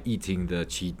guilty by eating the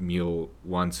cheat meal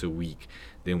once a week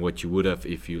than what you would have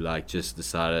if you just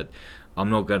decided, I'm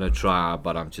not gonna try,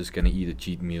 but I'm just gonna eat a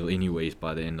cheat meal anyways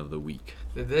by the end of the week.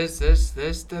 This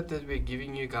tip that we're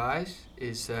giving you guys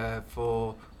is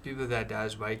for people that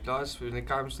does weight loss. When it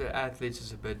comes to athletes,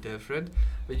 it's a bit different.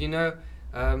 But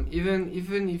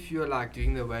even if you're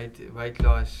doing the weight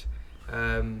loss,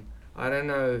 I don't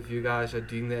know if you guys are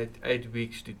doing that 8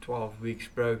 weeks to 12 weeks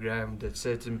program that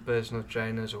certain personal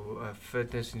trainers or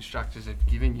fitness instructors have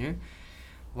given you.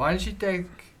 Once you take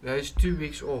those 2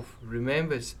 weeks off,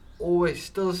 remember, always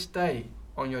still stay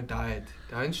on your diet.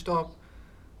 Don't stop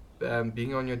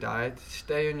being on your diet.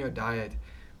 Stay on your diet.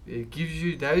 It gives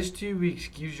you, those 2 weeks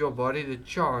gives your body the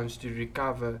chance to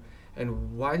recover,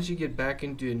 and once you get back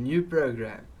into a new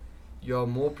program, you are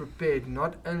more prepared,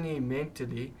 not only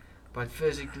mentally but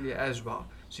physically as well.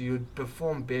 So you'll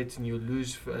perform better and you'll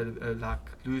lose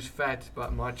fat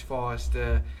but much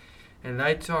faster. And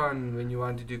later on, when you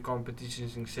want to do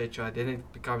competitions, etc., then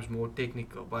it becomes more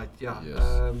technical. But yeah, Yes.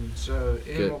 so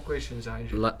any Good. more questions,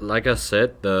 Andrew? Like I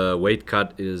said, the weight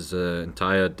cut is an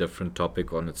entire different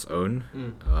topic on its own.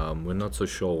 We're not so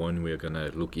sure when we're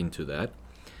gonna look into that.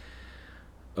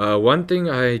 One thing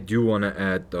I do want to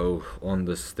add though on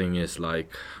this thing is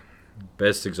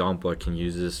best example I can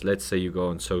use is, let's say you go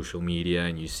on social media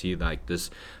and you see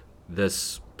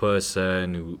this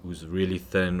person who's really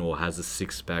thin or has a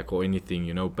six pack or anything,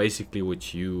 basically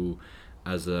what you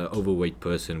as an overweight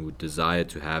person would desire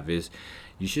to have is,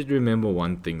 you should remember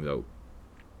one thing though.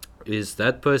 Is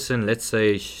that person, let's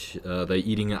say they're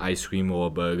eating an ice cream or a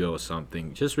burger or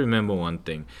something, just remember one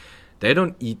thing. They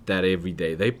don't eat that every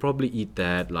day. They probably eat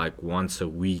that like once a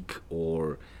week,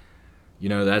 or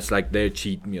that's like their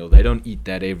cheat meal. They don't eat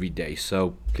that every day.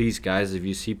 So please guys, if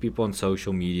you see people on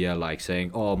social media like saying,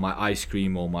 oh, my ice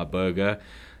cream or my burger,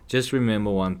 just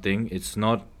remember one thing. It's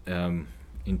not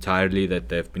entirely that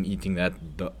they've been eating that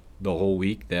the whole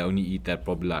week. They only eat that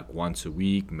probably like once a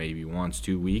week, maybe once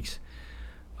 2 weeks.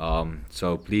 So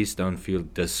please don't feel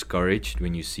discouraged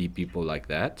when you see people like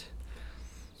that.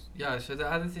 Yeah, so the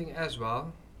other thing as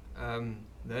well,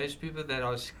 those people that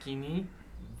are skinny,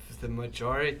 the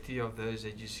majority of those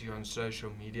that you see on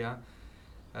social media,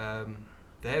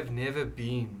 they have never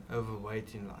been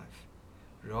overweight in life.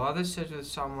 Rather sit with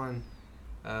someone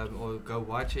or go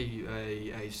watch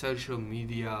a social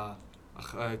media,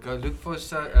 go look for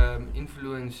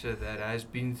influencer that has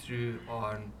been through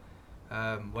on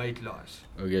weight loss.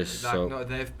 Okay, Like, so no,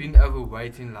 they've been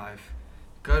overweight in life.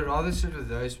 Go rather sit with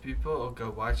those people or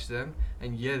go watch them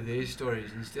and hear their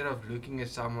stories instead of looking at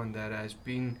someone that has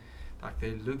been, like,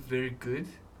 they look very good,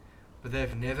 but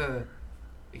they've never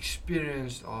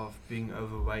experienced of being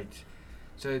overweight.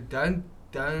 So don't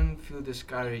feel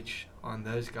discouraged on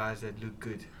those guys that look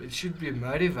good. It should be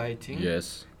motivating,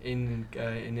 yes, in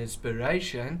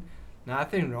inspiration.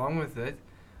 Nothing wrong with it,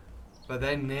 but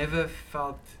they never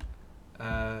felt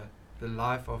the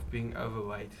life of being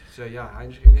overweight. So yeah,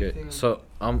 okay. So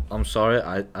I'm sorry,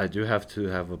 I do have to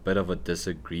have a bit of a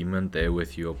disagreement there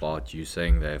with you about you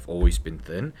saying they've always been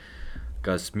thin.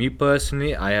 Because me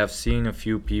personally, I have seen a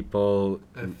few people.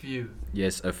 A few.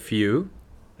 Yes, a few.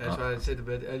 That's why I said a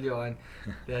bit earlier on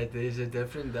that there's a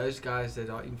different. Those guys that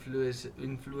are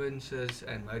influencers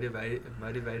and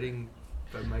motivational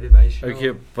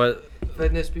Okay, but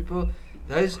fitness people.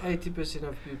 Those 80%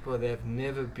 of people, they have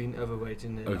never been overweight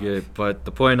in their life. but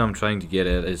the point I'm trying to get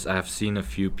at is I've seen a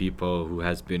few people who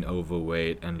has been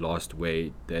overweight and lost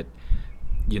weight that,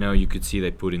 you could see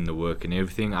they put in the work and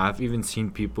everything. I've even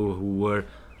seen people who were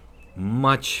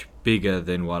much bigger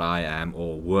than what I am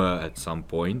or were at some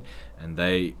point, and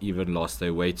they even lost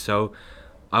their weight. So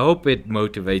I hope it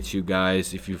motivates you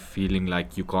guys if you're feeling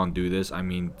like you can't do this. I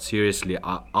mean, seriously,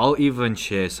 I'll even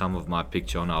share some of my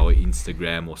picture on our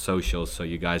Instagram or socials so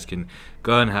you guys can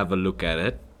go and have a look at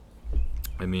it.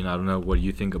 I mean, I don't know what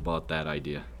you think about that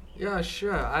idea. Yeah,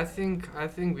 sure. I think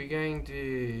we're going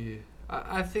to.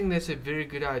 I think that's a very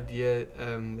good idea.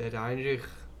 That Heinrich,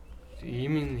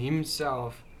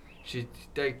 himself, should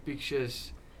take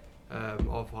pictures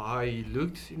of how he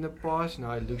looked in the past and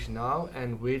how he looks now,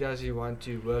 and where does he want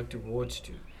to work towards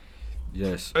to.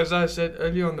 Yes. As I said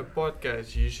earlier on the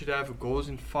podcast, you should have goals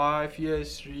in 5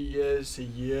 years, 3 years, a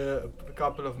year, a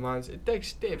couple of months. It takes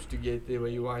steps to get there where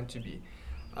you want to be.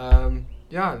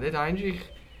 Yeah, let Heinrich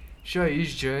show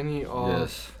his journey of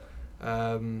Yes.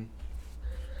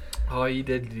 how he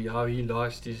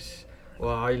lost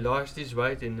his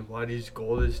weight and what his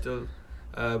goal is still.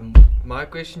 My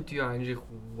question to you, Heinrich,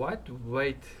 what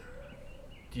weight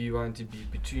do you want to be?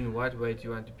 Between what weight do you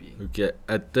want to be? Okay,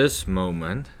 at this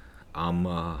moment, I'm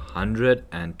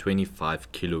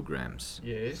 125 kilograms.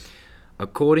 Yes.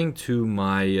 According to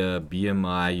my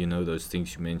BMI, those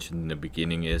things you mentioned in the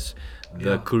beginning, is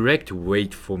the Yeah. correct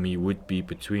weight for me would be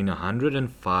between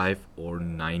 105 or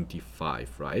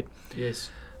 95, right? Yes.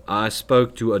 I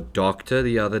spoke to a doctor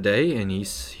the other day, and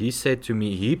he said to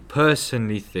me he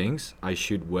personally thinks I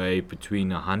should weigh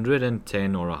between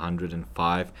 110 or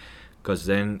 105, because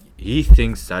then he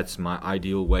thinks that's my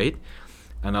ideal weight.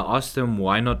 And I asked him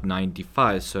why not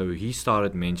 95. So he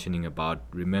started mentioning about,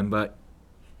 remember,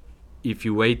 if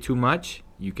you weigh too much,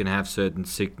 you can have certain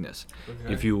sickness.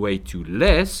 Okay. If you weigh too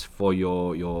less for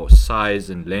your size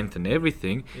and length and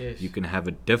everything, Yes. you can have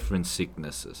a different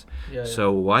sicknesses. Yeah,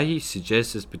 So why he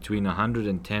suggests is between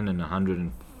 110 and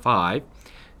 105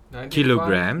 95,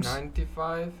 kilograms.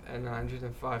 95 and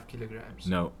 105 kilograms.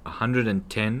 No,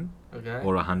 110 Okay.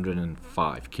 or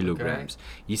 105 kilograms.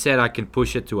 He said I can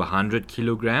push it to 100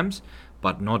 kilograms,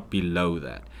 but not below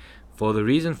that. For the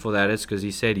reason for that is because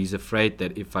he said he's afraid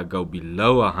that if I go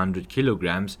below 100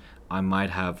 kilograms, I might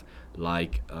have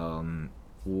like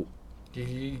You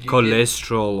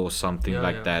cholesterol or something Yeah,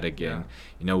 like yeah, that again.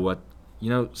 yeah. You know what?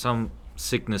 Some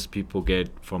sickness people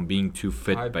get from being too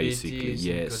fit, Diabetes basically. and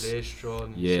Yes. cholesterol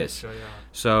and Yes. etc., yeah.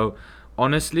 So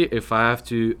honestly, if I have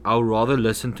to, I'll rather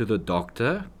listen to the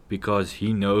doctor, because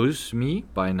he knows me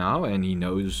by now and he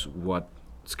knows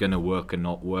what's gonna work and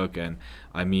not work. And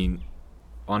I mean,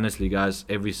 honestly, guys,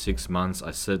 every 6 months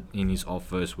I sit in his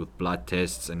office with blood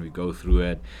tests and we go through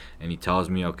it, and he tells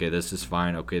me, okay, this is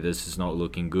fine, okay, this is not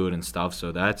looking good and stuff.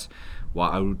 So that's why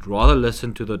I would rather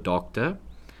listen to the doctor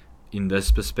in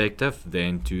this perspective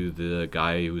than to the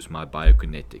guy who's my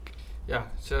biokinetic. Yeah.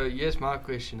 So here's my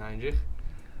question, Heinrich.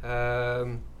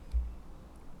 Um,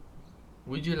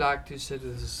 would you like to sit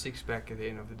with a six pack at the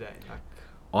end of the day? Like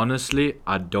Honestly,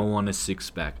 I don't want a six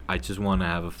pack. I just want to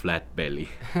have a flat belly.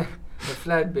 a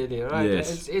flat belly, right?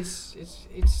 Yes.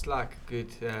 It's like a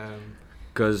good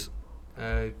Because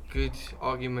good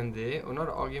argument there, or not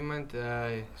argument.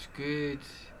 It's good.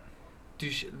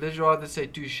 Let's rather say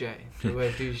touche. The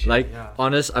word touche. like yeah.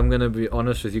 I'm gonna be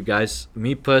honest with you guys.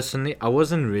 Me personally, I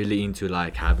wasn't really into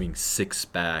like having six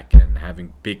pack and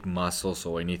having big muscles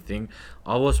or anything.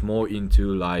 I was more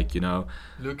into like,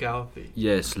 Look healthy.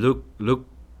 yes, look.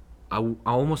 I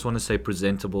almost want to say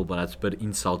presentable, but that's a bit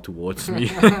insult towards me.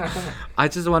 I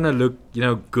just want to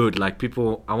look, good. Like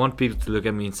I want people to look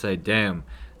at me and say, "Damn,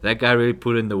 that guy really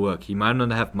put in the work. He might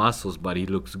not have muscles, but he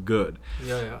looks good."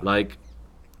 Yeah. Like,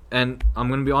 and I'm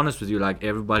gonna be honest with you. Like,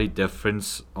 everybody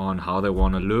difference on how they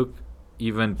want to look.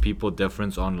 Even people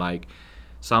difference on like,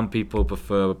 some people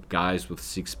prefer guys with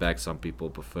six packs. Some people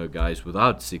prefer guys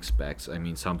without six packs. I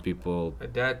mean, some people. A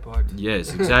dad bod.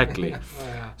 Yes, exactly. Oh,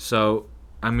 yeah. So,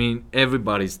 I mean,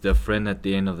 everybody's different at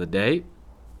the end of the day.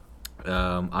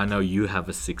 I know you have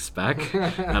a six pack,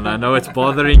 and I know it's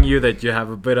bothering you that you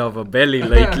have a bit of a belly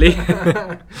lately.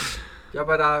 Yeah,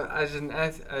 but as an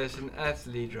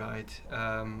athlete, right?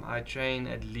 I train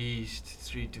at least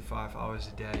 3 to 5 hours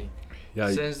a day.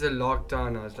 Yeah, Since the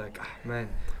lockdown, I was like, man.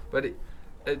 But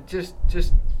it just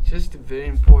a very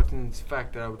important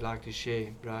fact that I would like to share,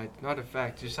 right? Not a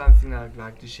fact, just something I'd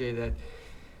like to share that.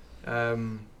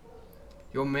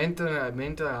 Your mental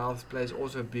health plays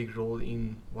also a big role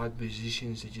in what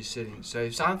positions that you sit in. So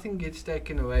if something gets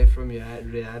taken away from your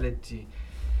reality,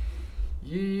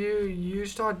 you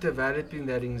start developing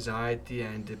that anxiety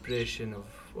and depression of,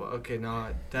 well, okay, now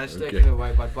that's taken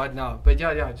away, but what now? But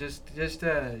yeah, just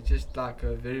like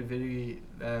a very very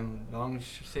long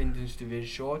sentence to very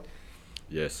short.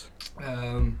 yes.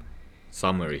 Um,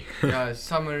 Summary.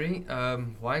 Summary.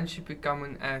 Once you become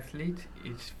an athlete,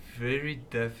 it's very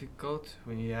difficult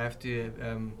when you have to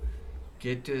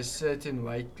get to a certain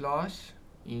weight class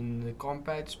in the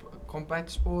combat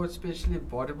sports, especially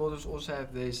bodybuilders also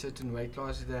have their certain weight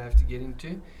classes they have to get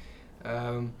into.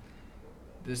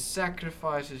 The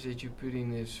sacrifices that you put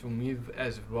in is, for me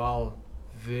as well,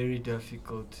 very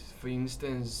difficult. For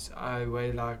instance, I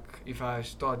weigh like, if I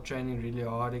start training really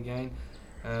hard again,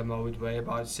 I would weigh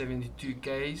about 72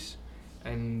 kgs,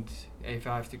 and if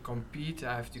I have to compete,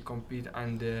 I have to compete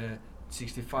under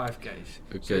 65 kgs.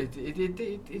 Okay. So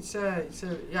it's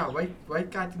a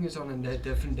weight cutting is on a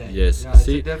different day. Yes. Yeah, it's a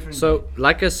See, different so day.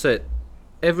 like I said,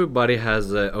 everybody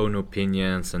has their own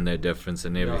opinions and their difference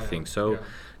and everything. So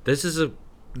this is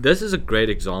a great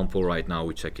example right now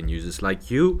which I can use. It's like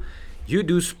you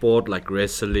do sport like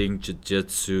wrestling,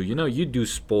 jiu-jitsu, you do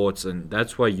sports, and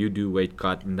that's why you do weight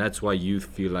cut, and that's why you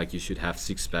feel like you should have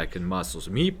six pack and muscles.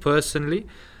 Me personally,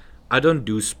 I don't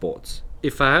do sports.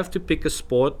 If I have to pick a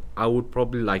sport, I would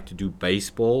probably like to do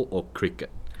baseball or cricket.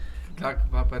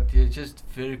 But just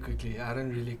very quickly, I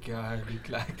don't really care how I look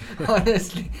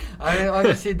like. I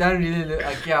honestly don't really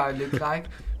care how I look like,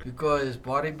 because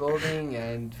bodybuilding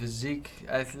and physique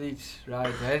athletes,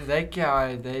 right? They care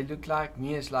how they look like.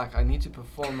 Me, it's like I need to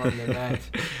perform on the mat.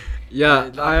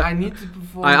 Yeah, I need to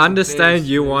perform. I understand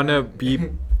best, you wanna be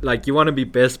like you wanna be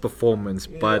best performance,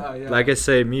 but Yeah. like I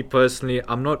say, me personally,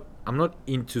 I'm not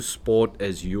into sport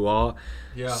as you are.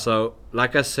 Yeah. So,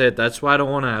 like I said, that's why I don't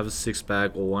want to have a six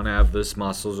pack or want to have this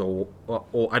muscles, or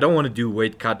I don't want to do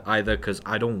weight cut either, because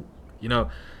I don't,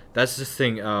 that's the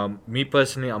thing. Me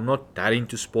personally, I'm not that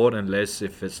into sport unless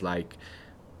if it's like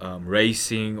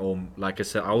racing, or like I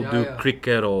said, I'll do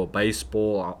cricket or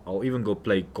baseball. I'll even go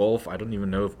play golf. I don't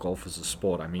even know if golf is a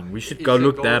sport. I mean, we should go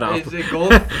look that up.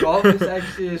 Golf is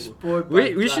actually a sport.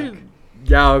 We should.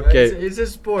 Yeah, okay. It's a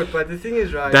sport, but the thing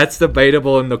is, right? That's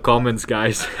debatable in the comments,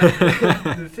 guys.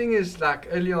 The thing is, like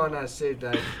earlier on, I said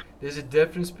that there's a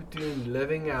difference between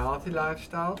living a healthy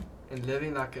lifestyle and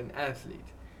living like an athlete.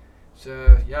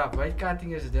 So yeah, weight cutting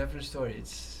is a different story.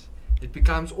 It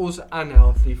becomes also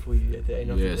unhealthy for you at the end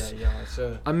of the day. Yeah.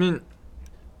 So I mean,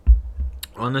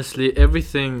 honestly,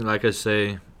 everything, like I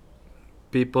say,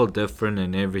 people different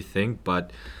and everything,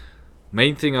 but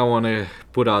main thing I want to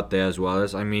put out there as well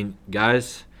is, I mean,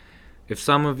 guys, if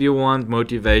some of you want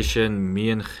motivation,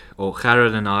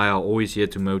 Jared and I are always here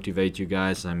to motivate you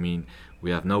guys. I mean,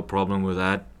 we have no problem with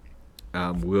that.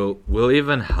 We'll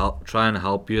even try and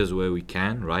help you as where we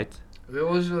can, right? We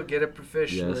also get a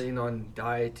professional Yes. in on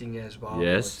dieting as well.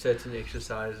 Yes. Or certain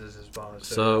exercises as well.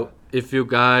 So if you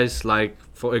guys, like,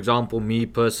 for example, me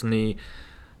personally,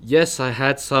 yes, I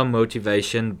had some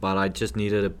motivation, but I just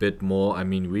needed a bit more. I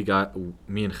mean,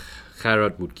 me and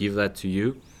Gerard would give that to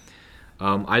you.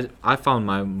 I found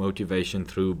my motivation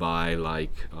through by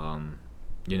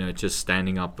just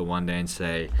standing up the one day and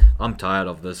say, I'm tired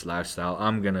of this lifestyle.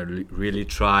 I'm gonna really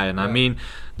try. And I Yeah. mean,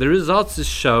 the results is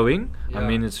showing. I Yeah.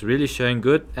 mean, it's really showing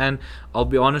good. And I'll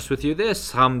be honest with you, there's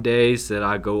some days that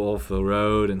I go off the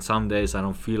road, and some days I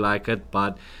don't feel like it.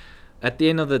 But at the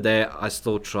end of the day, I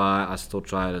still try. I still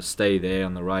try to stay there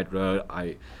on the right road.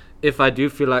 If I do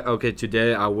feel like, okay,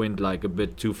 today I went like a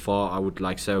bit too far, I would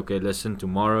like say, okay, listen,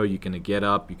 tomorrow you're gonna get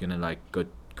up, you're gonna like go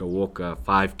walk a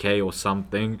 5K or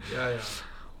something. Yeah.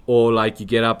 Or like you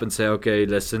get up and say, okay,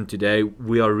 listen, today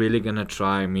we are really gonna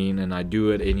try. I mean, and I do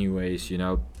it anyways.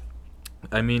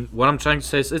 I mean, what I'm trying to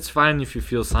say is, it's fine if you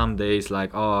feel some days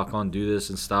like, oh, I can't do this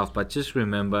and stuff, but just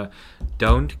remember,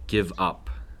 don't give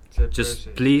up.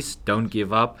 Just please don't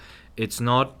give up. It's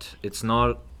not.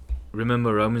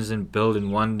 Remember, Romans didn't build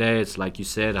in one day. It's like you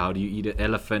said, how do you eat an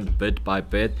elephant bit by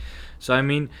bit? So I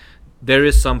mean, there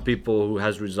is some people who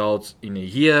has results in a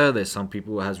year. There's some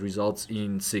people who has results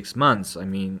in 6 months. I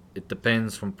mean, it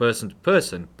depends from person to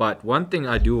person. But one thing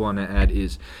I do want to add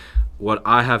is, what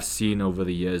I have seen over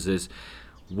the years is,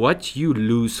 what you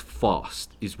lose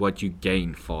fast is what you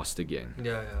gain fast again.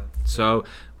 Yeah. So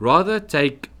rather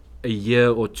take a year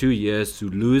or 2 years to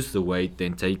lose the weight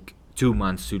than take 2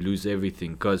 months to lose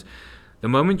everything. Because the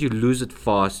moment you lose it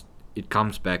fast, it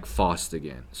comes back fast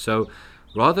again. So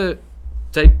rather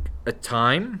take a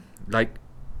time. Like,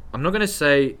 I'm not gonna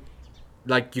say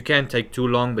like you can take too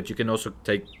long, but you can also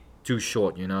take too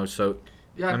short. So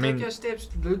Yeah, I take mean- your steps.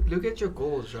 Look at your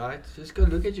goals, right? Just go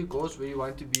look at your goals, where you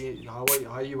want to be,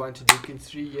 how you want to look in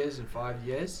 3 years and 5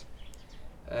 years.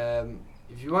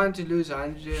 If you want to lose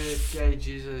 100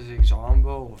 kgs as an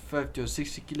example, or 50 or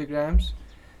 60 kilograms,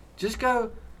 just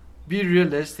go be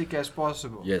realistic as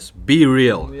possible. yes, be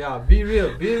real. Yeah, be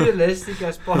real. Be realistic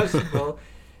as possible,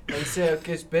 and say,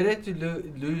 okay, it's better to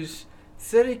lose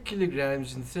 30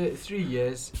 kilograms in 3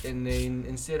 years, and then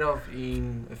instead of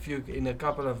in a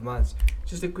couple of months.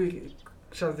 Just a quick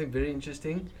something very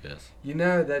interesting. Yes. You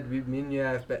know that we mean you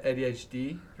have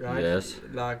ADHD, right? Yes.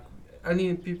 Like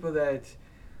only people that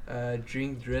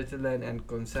drink Ritalin and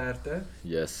Concerta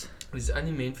Yes. is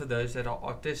only meant for those that are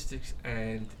autistics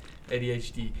and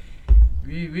ADHD.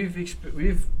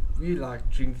 We like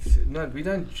drink. No, we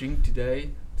don't drink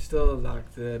today. Still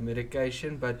like the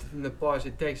medication, but in the past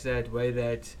it takes that way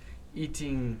that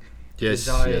eating Yes.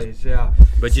 desires. Yeah.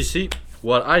 But you see,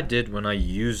 what I did when I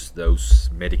used those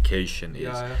medication is,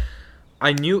 Yeah.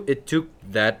 I knew it took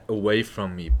that away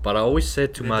from me, but I always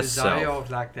said to The desire myself,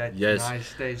 of like that Yes.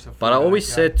 nice taste of but I food, always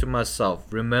like, said to myself,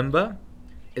 remember,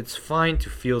 it's fine to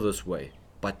feel this way,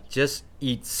 but just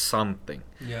eat something.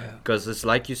 yeah. Because it's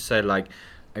like you said, like,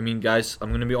 I mean, guys,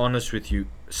 I'm gonna be honest with you.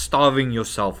 Starving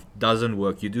yourself doesn't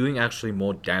work. You're doing actually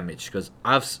more damage. Because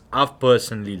I've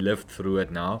personally lived through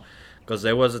it now. Because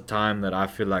there was a time that I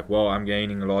feel like, well, I'm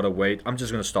gaining a lot of weight. I'm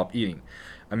just gonna stop eating.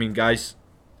 I mean, guys,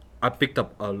 I picked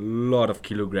up a lot of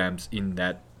kilograms in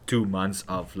that 2 months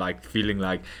of like feeling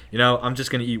like, I'm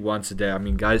just gonna eat once a day. I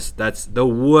mean, guys, that's the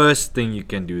worst thing you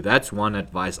can do. That's one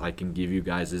advice I can give you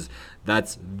guys, is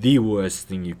that's the worst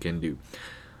thing you can do.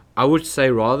 I would say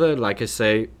rather, like I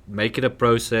say, make it a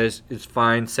process. It's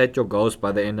fine. Set your goals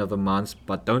by the end of the month,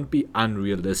 but don't be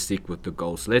unrealistic with the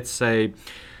goals. Let's say,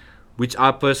 which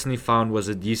I personally found was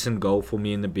a decent goal for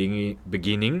me in the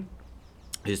beginning,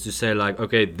 is to say like,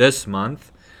 okay, this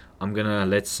month I'm gonna,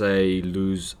 let's say,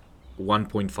 lose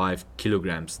 1.5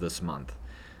 kilograms this month,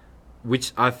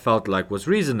 which I felt like was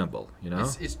reasonable.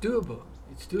 It's doable.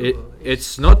 It's It, doable.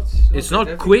 it's not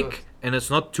difficult. quick, and it's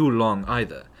not too long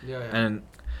either. Yeah. And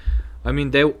I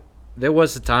mean, there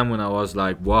was a time when I was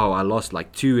like, wow, I lost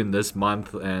like 2 in this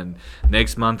month, and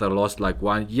next month I lost like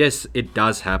 1. Yes, it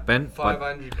does happen.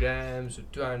 500 grams or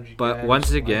 200 but grams. once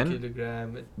 1 again-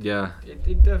 kilogram. Yeah.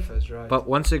 It differs, right? But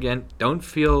once again, don't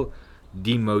feel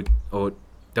or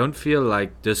don't feel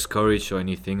like discouraged or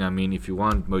anything. I mean, if you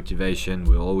want motivation,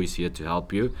 we're always here to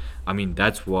help you. I mean,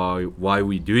 that's why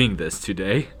we're doing this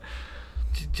today.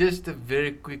 Just a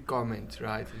very quick comment,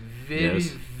 right? Very, Yes.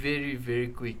 very, very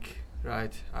quick,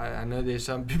 right? I know there's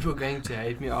some people going to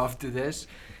hate me after this,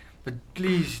 but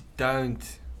please don't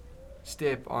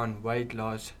step on weight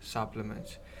loss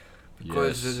supplements.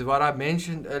 Because Yes. what I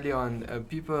mentioned earlier on,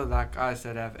 people like us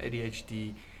that have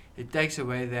ADHD, it takes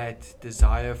away that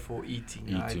desire for eating,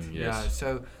 right? Eating, Yeah. yes.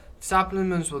 So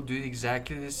supplements will do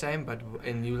exactly the same,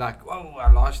 and you're like, whoa,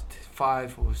 I lost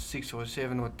 5 or 6 or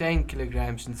 7 or 10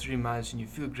 kilograms in 3 months, and you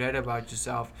feel great about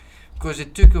yourself because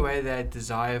it took away that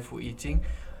desire for eating.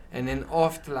 And then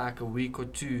after like a week or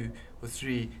 2 or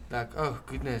 3, like, oh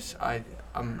goodness,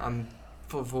 I'm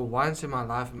for once in my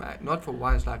life, not for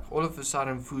once, like all of a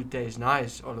sudden food tastes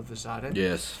nice all of a sudden.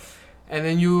 Yes. And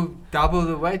then you double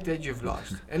the weight that you've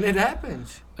lost. And it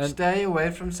happens. And stay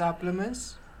away from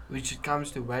supplements, which it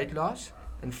comes to weight loss,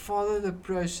 and follow the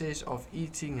process of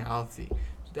eating healthy.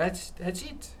 That's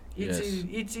it.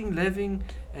 Eating, living,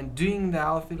 and doing the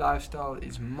healthy lifestyle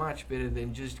is much better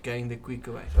than just going the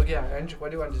quicker way. Okay, Andrew,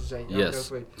 what do you want to say?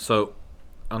 Yes. So,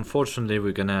 unfortunately,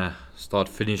 we're gonna start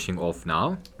finishing off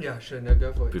now. Yeah, sure. No,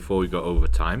 go for it. Before we go over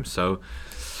time. So,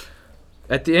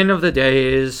 at the end of the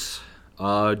day is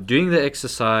doing the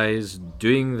exercise,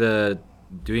 doing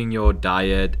your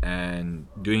diet, and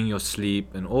doing your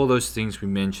sleep, and all those things we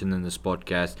mentioned in this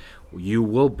podcast. You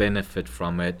will benefit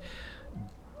from it.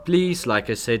 Please, like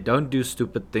I said, don't do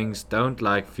stupid things. Don't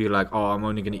feel like, oh, I'm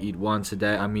only going to eat once a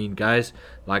day. I mean, guys,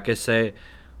 like I say,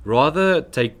 rather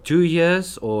take 2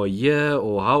 years or a year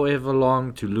or however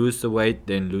long to lose the weight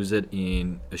than lose it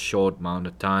in a short amount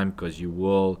of time, because you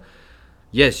will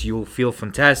feel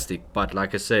fantastic. But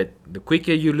like I said, the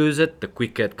quicker you lose it, the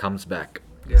quicker it comes back.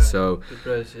 Yeah, so the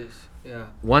process. Yeah.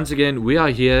 Once again, we are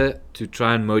here to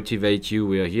try and motivate you.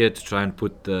 We are here to try and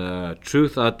put the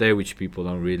truth out there, which people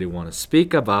don't really want to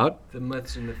speak about. The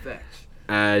myths and the facts.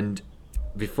 And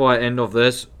before I end off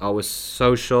this, our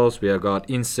socials, we have got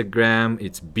Instagram,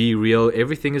 it's Be Real.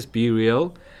 Everything is Be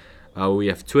Real. We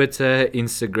have Twitter,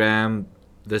 Instagram.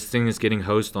 This thing is getting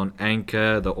hosted on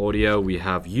Anchor, the audio. We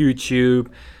have YouTube.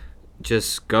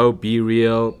 Just go Be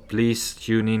Real. Please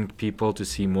tune in, people, to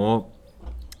see more.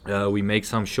 We make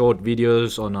some short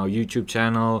videos on our YouTube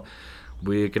channel.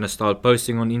 We're going to start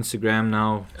posting on Instagram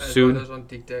now soon. As well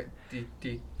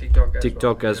as on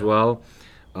TikTok as well.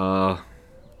 I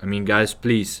mean, guys,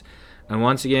 please. And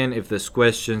once again, if there's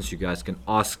questions, you guys can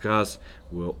ask us.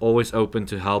 We're always open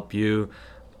to help you.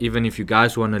 Even if you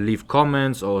guys want to leave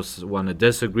comments or want to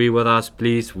disagree with us,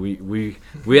 please. We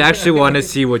actually want to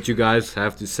see what you guys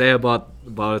have to say about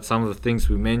some of the things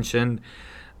we mentioned.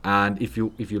 And if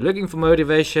you're looking for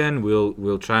motivation,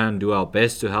 we'll try and do our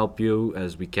best to help you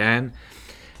as we can.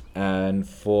 And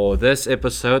for this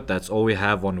episode, that's all we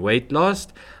have on weight loss.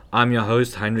 I'm your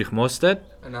host, Heinrich Mostert.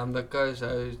 And I'm the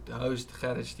host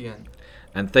Gerrit Steen.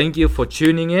 And thank you for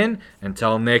tuning in.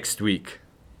 Until next week.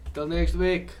 Till next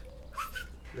week.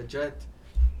 Legit.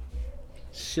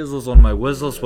 Shizzles on my whistles.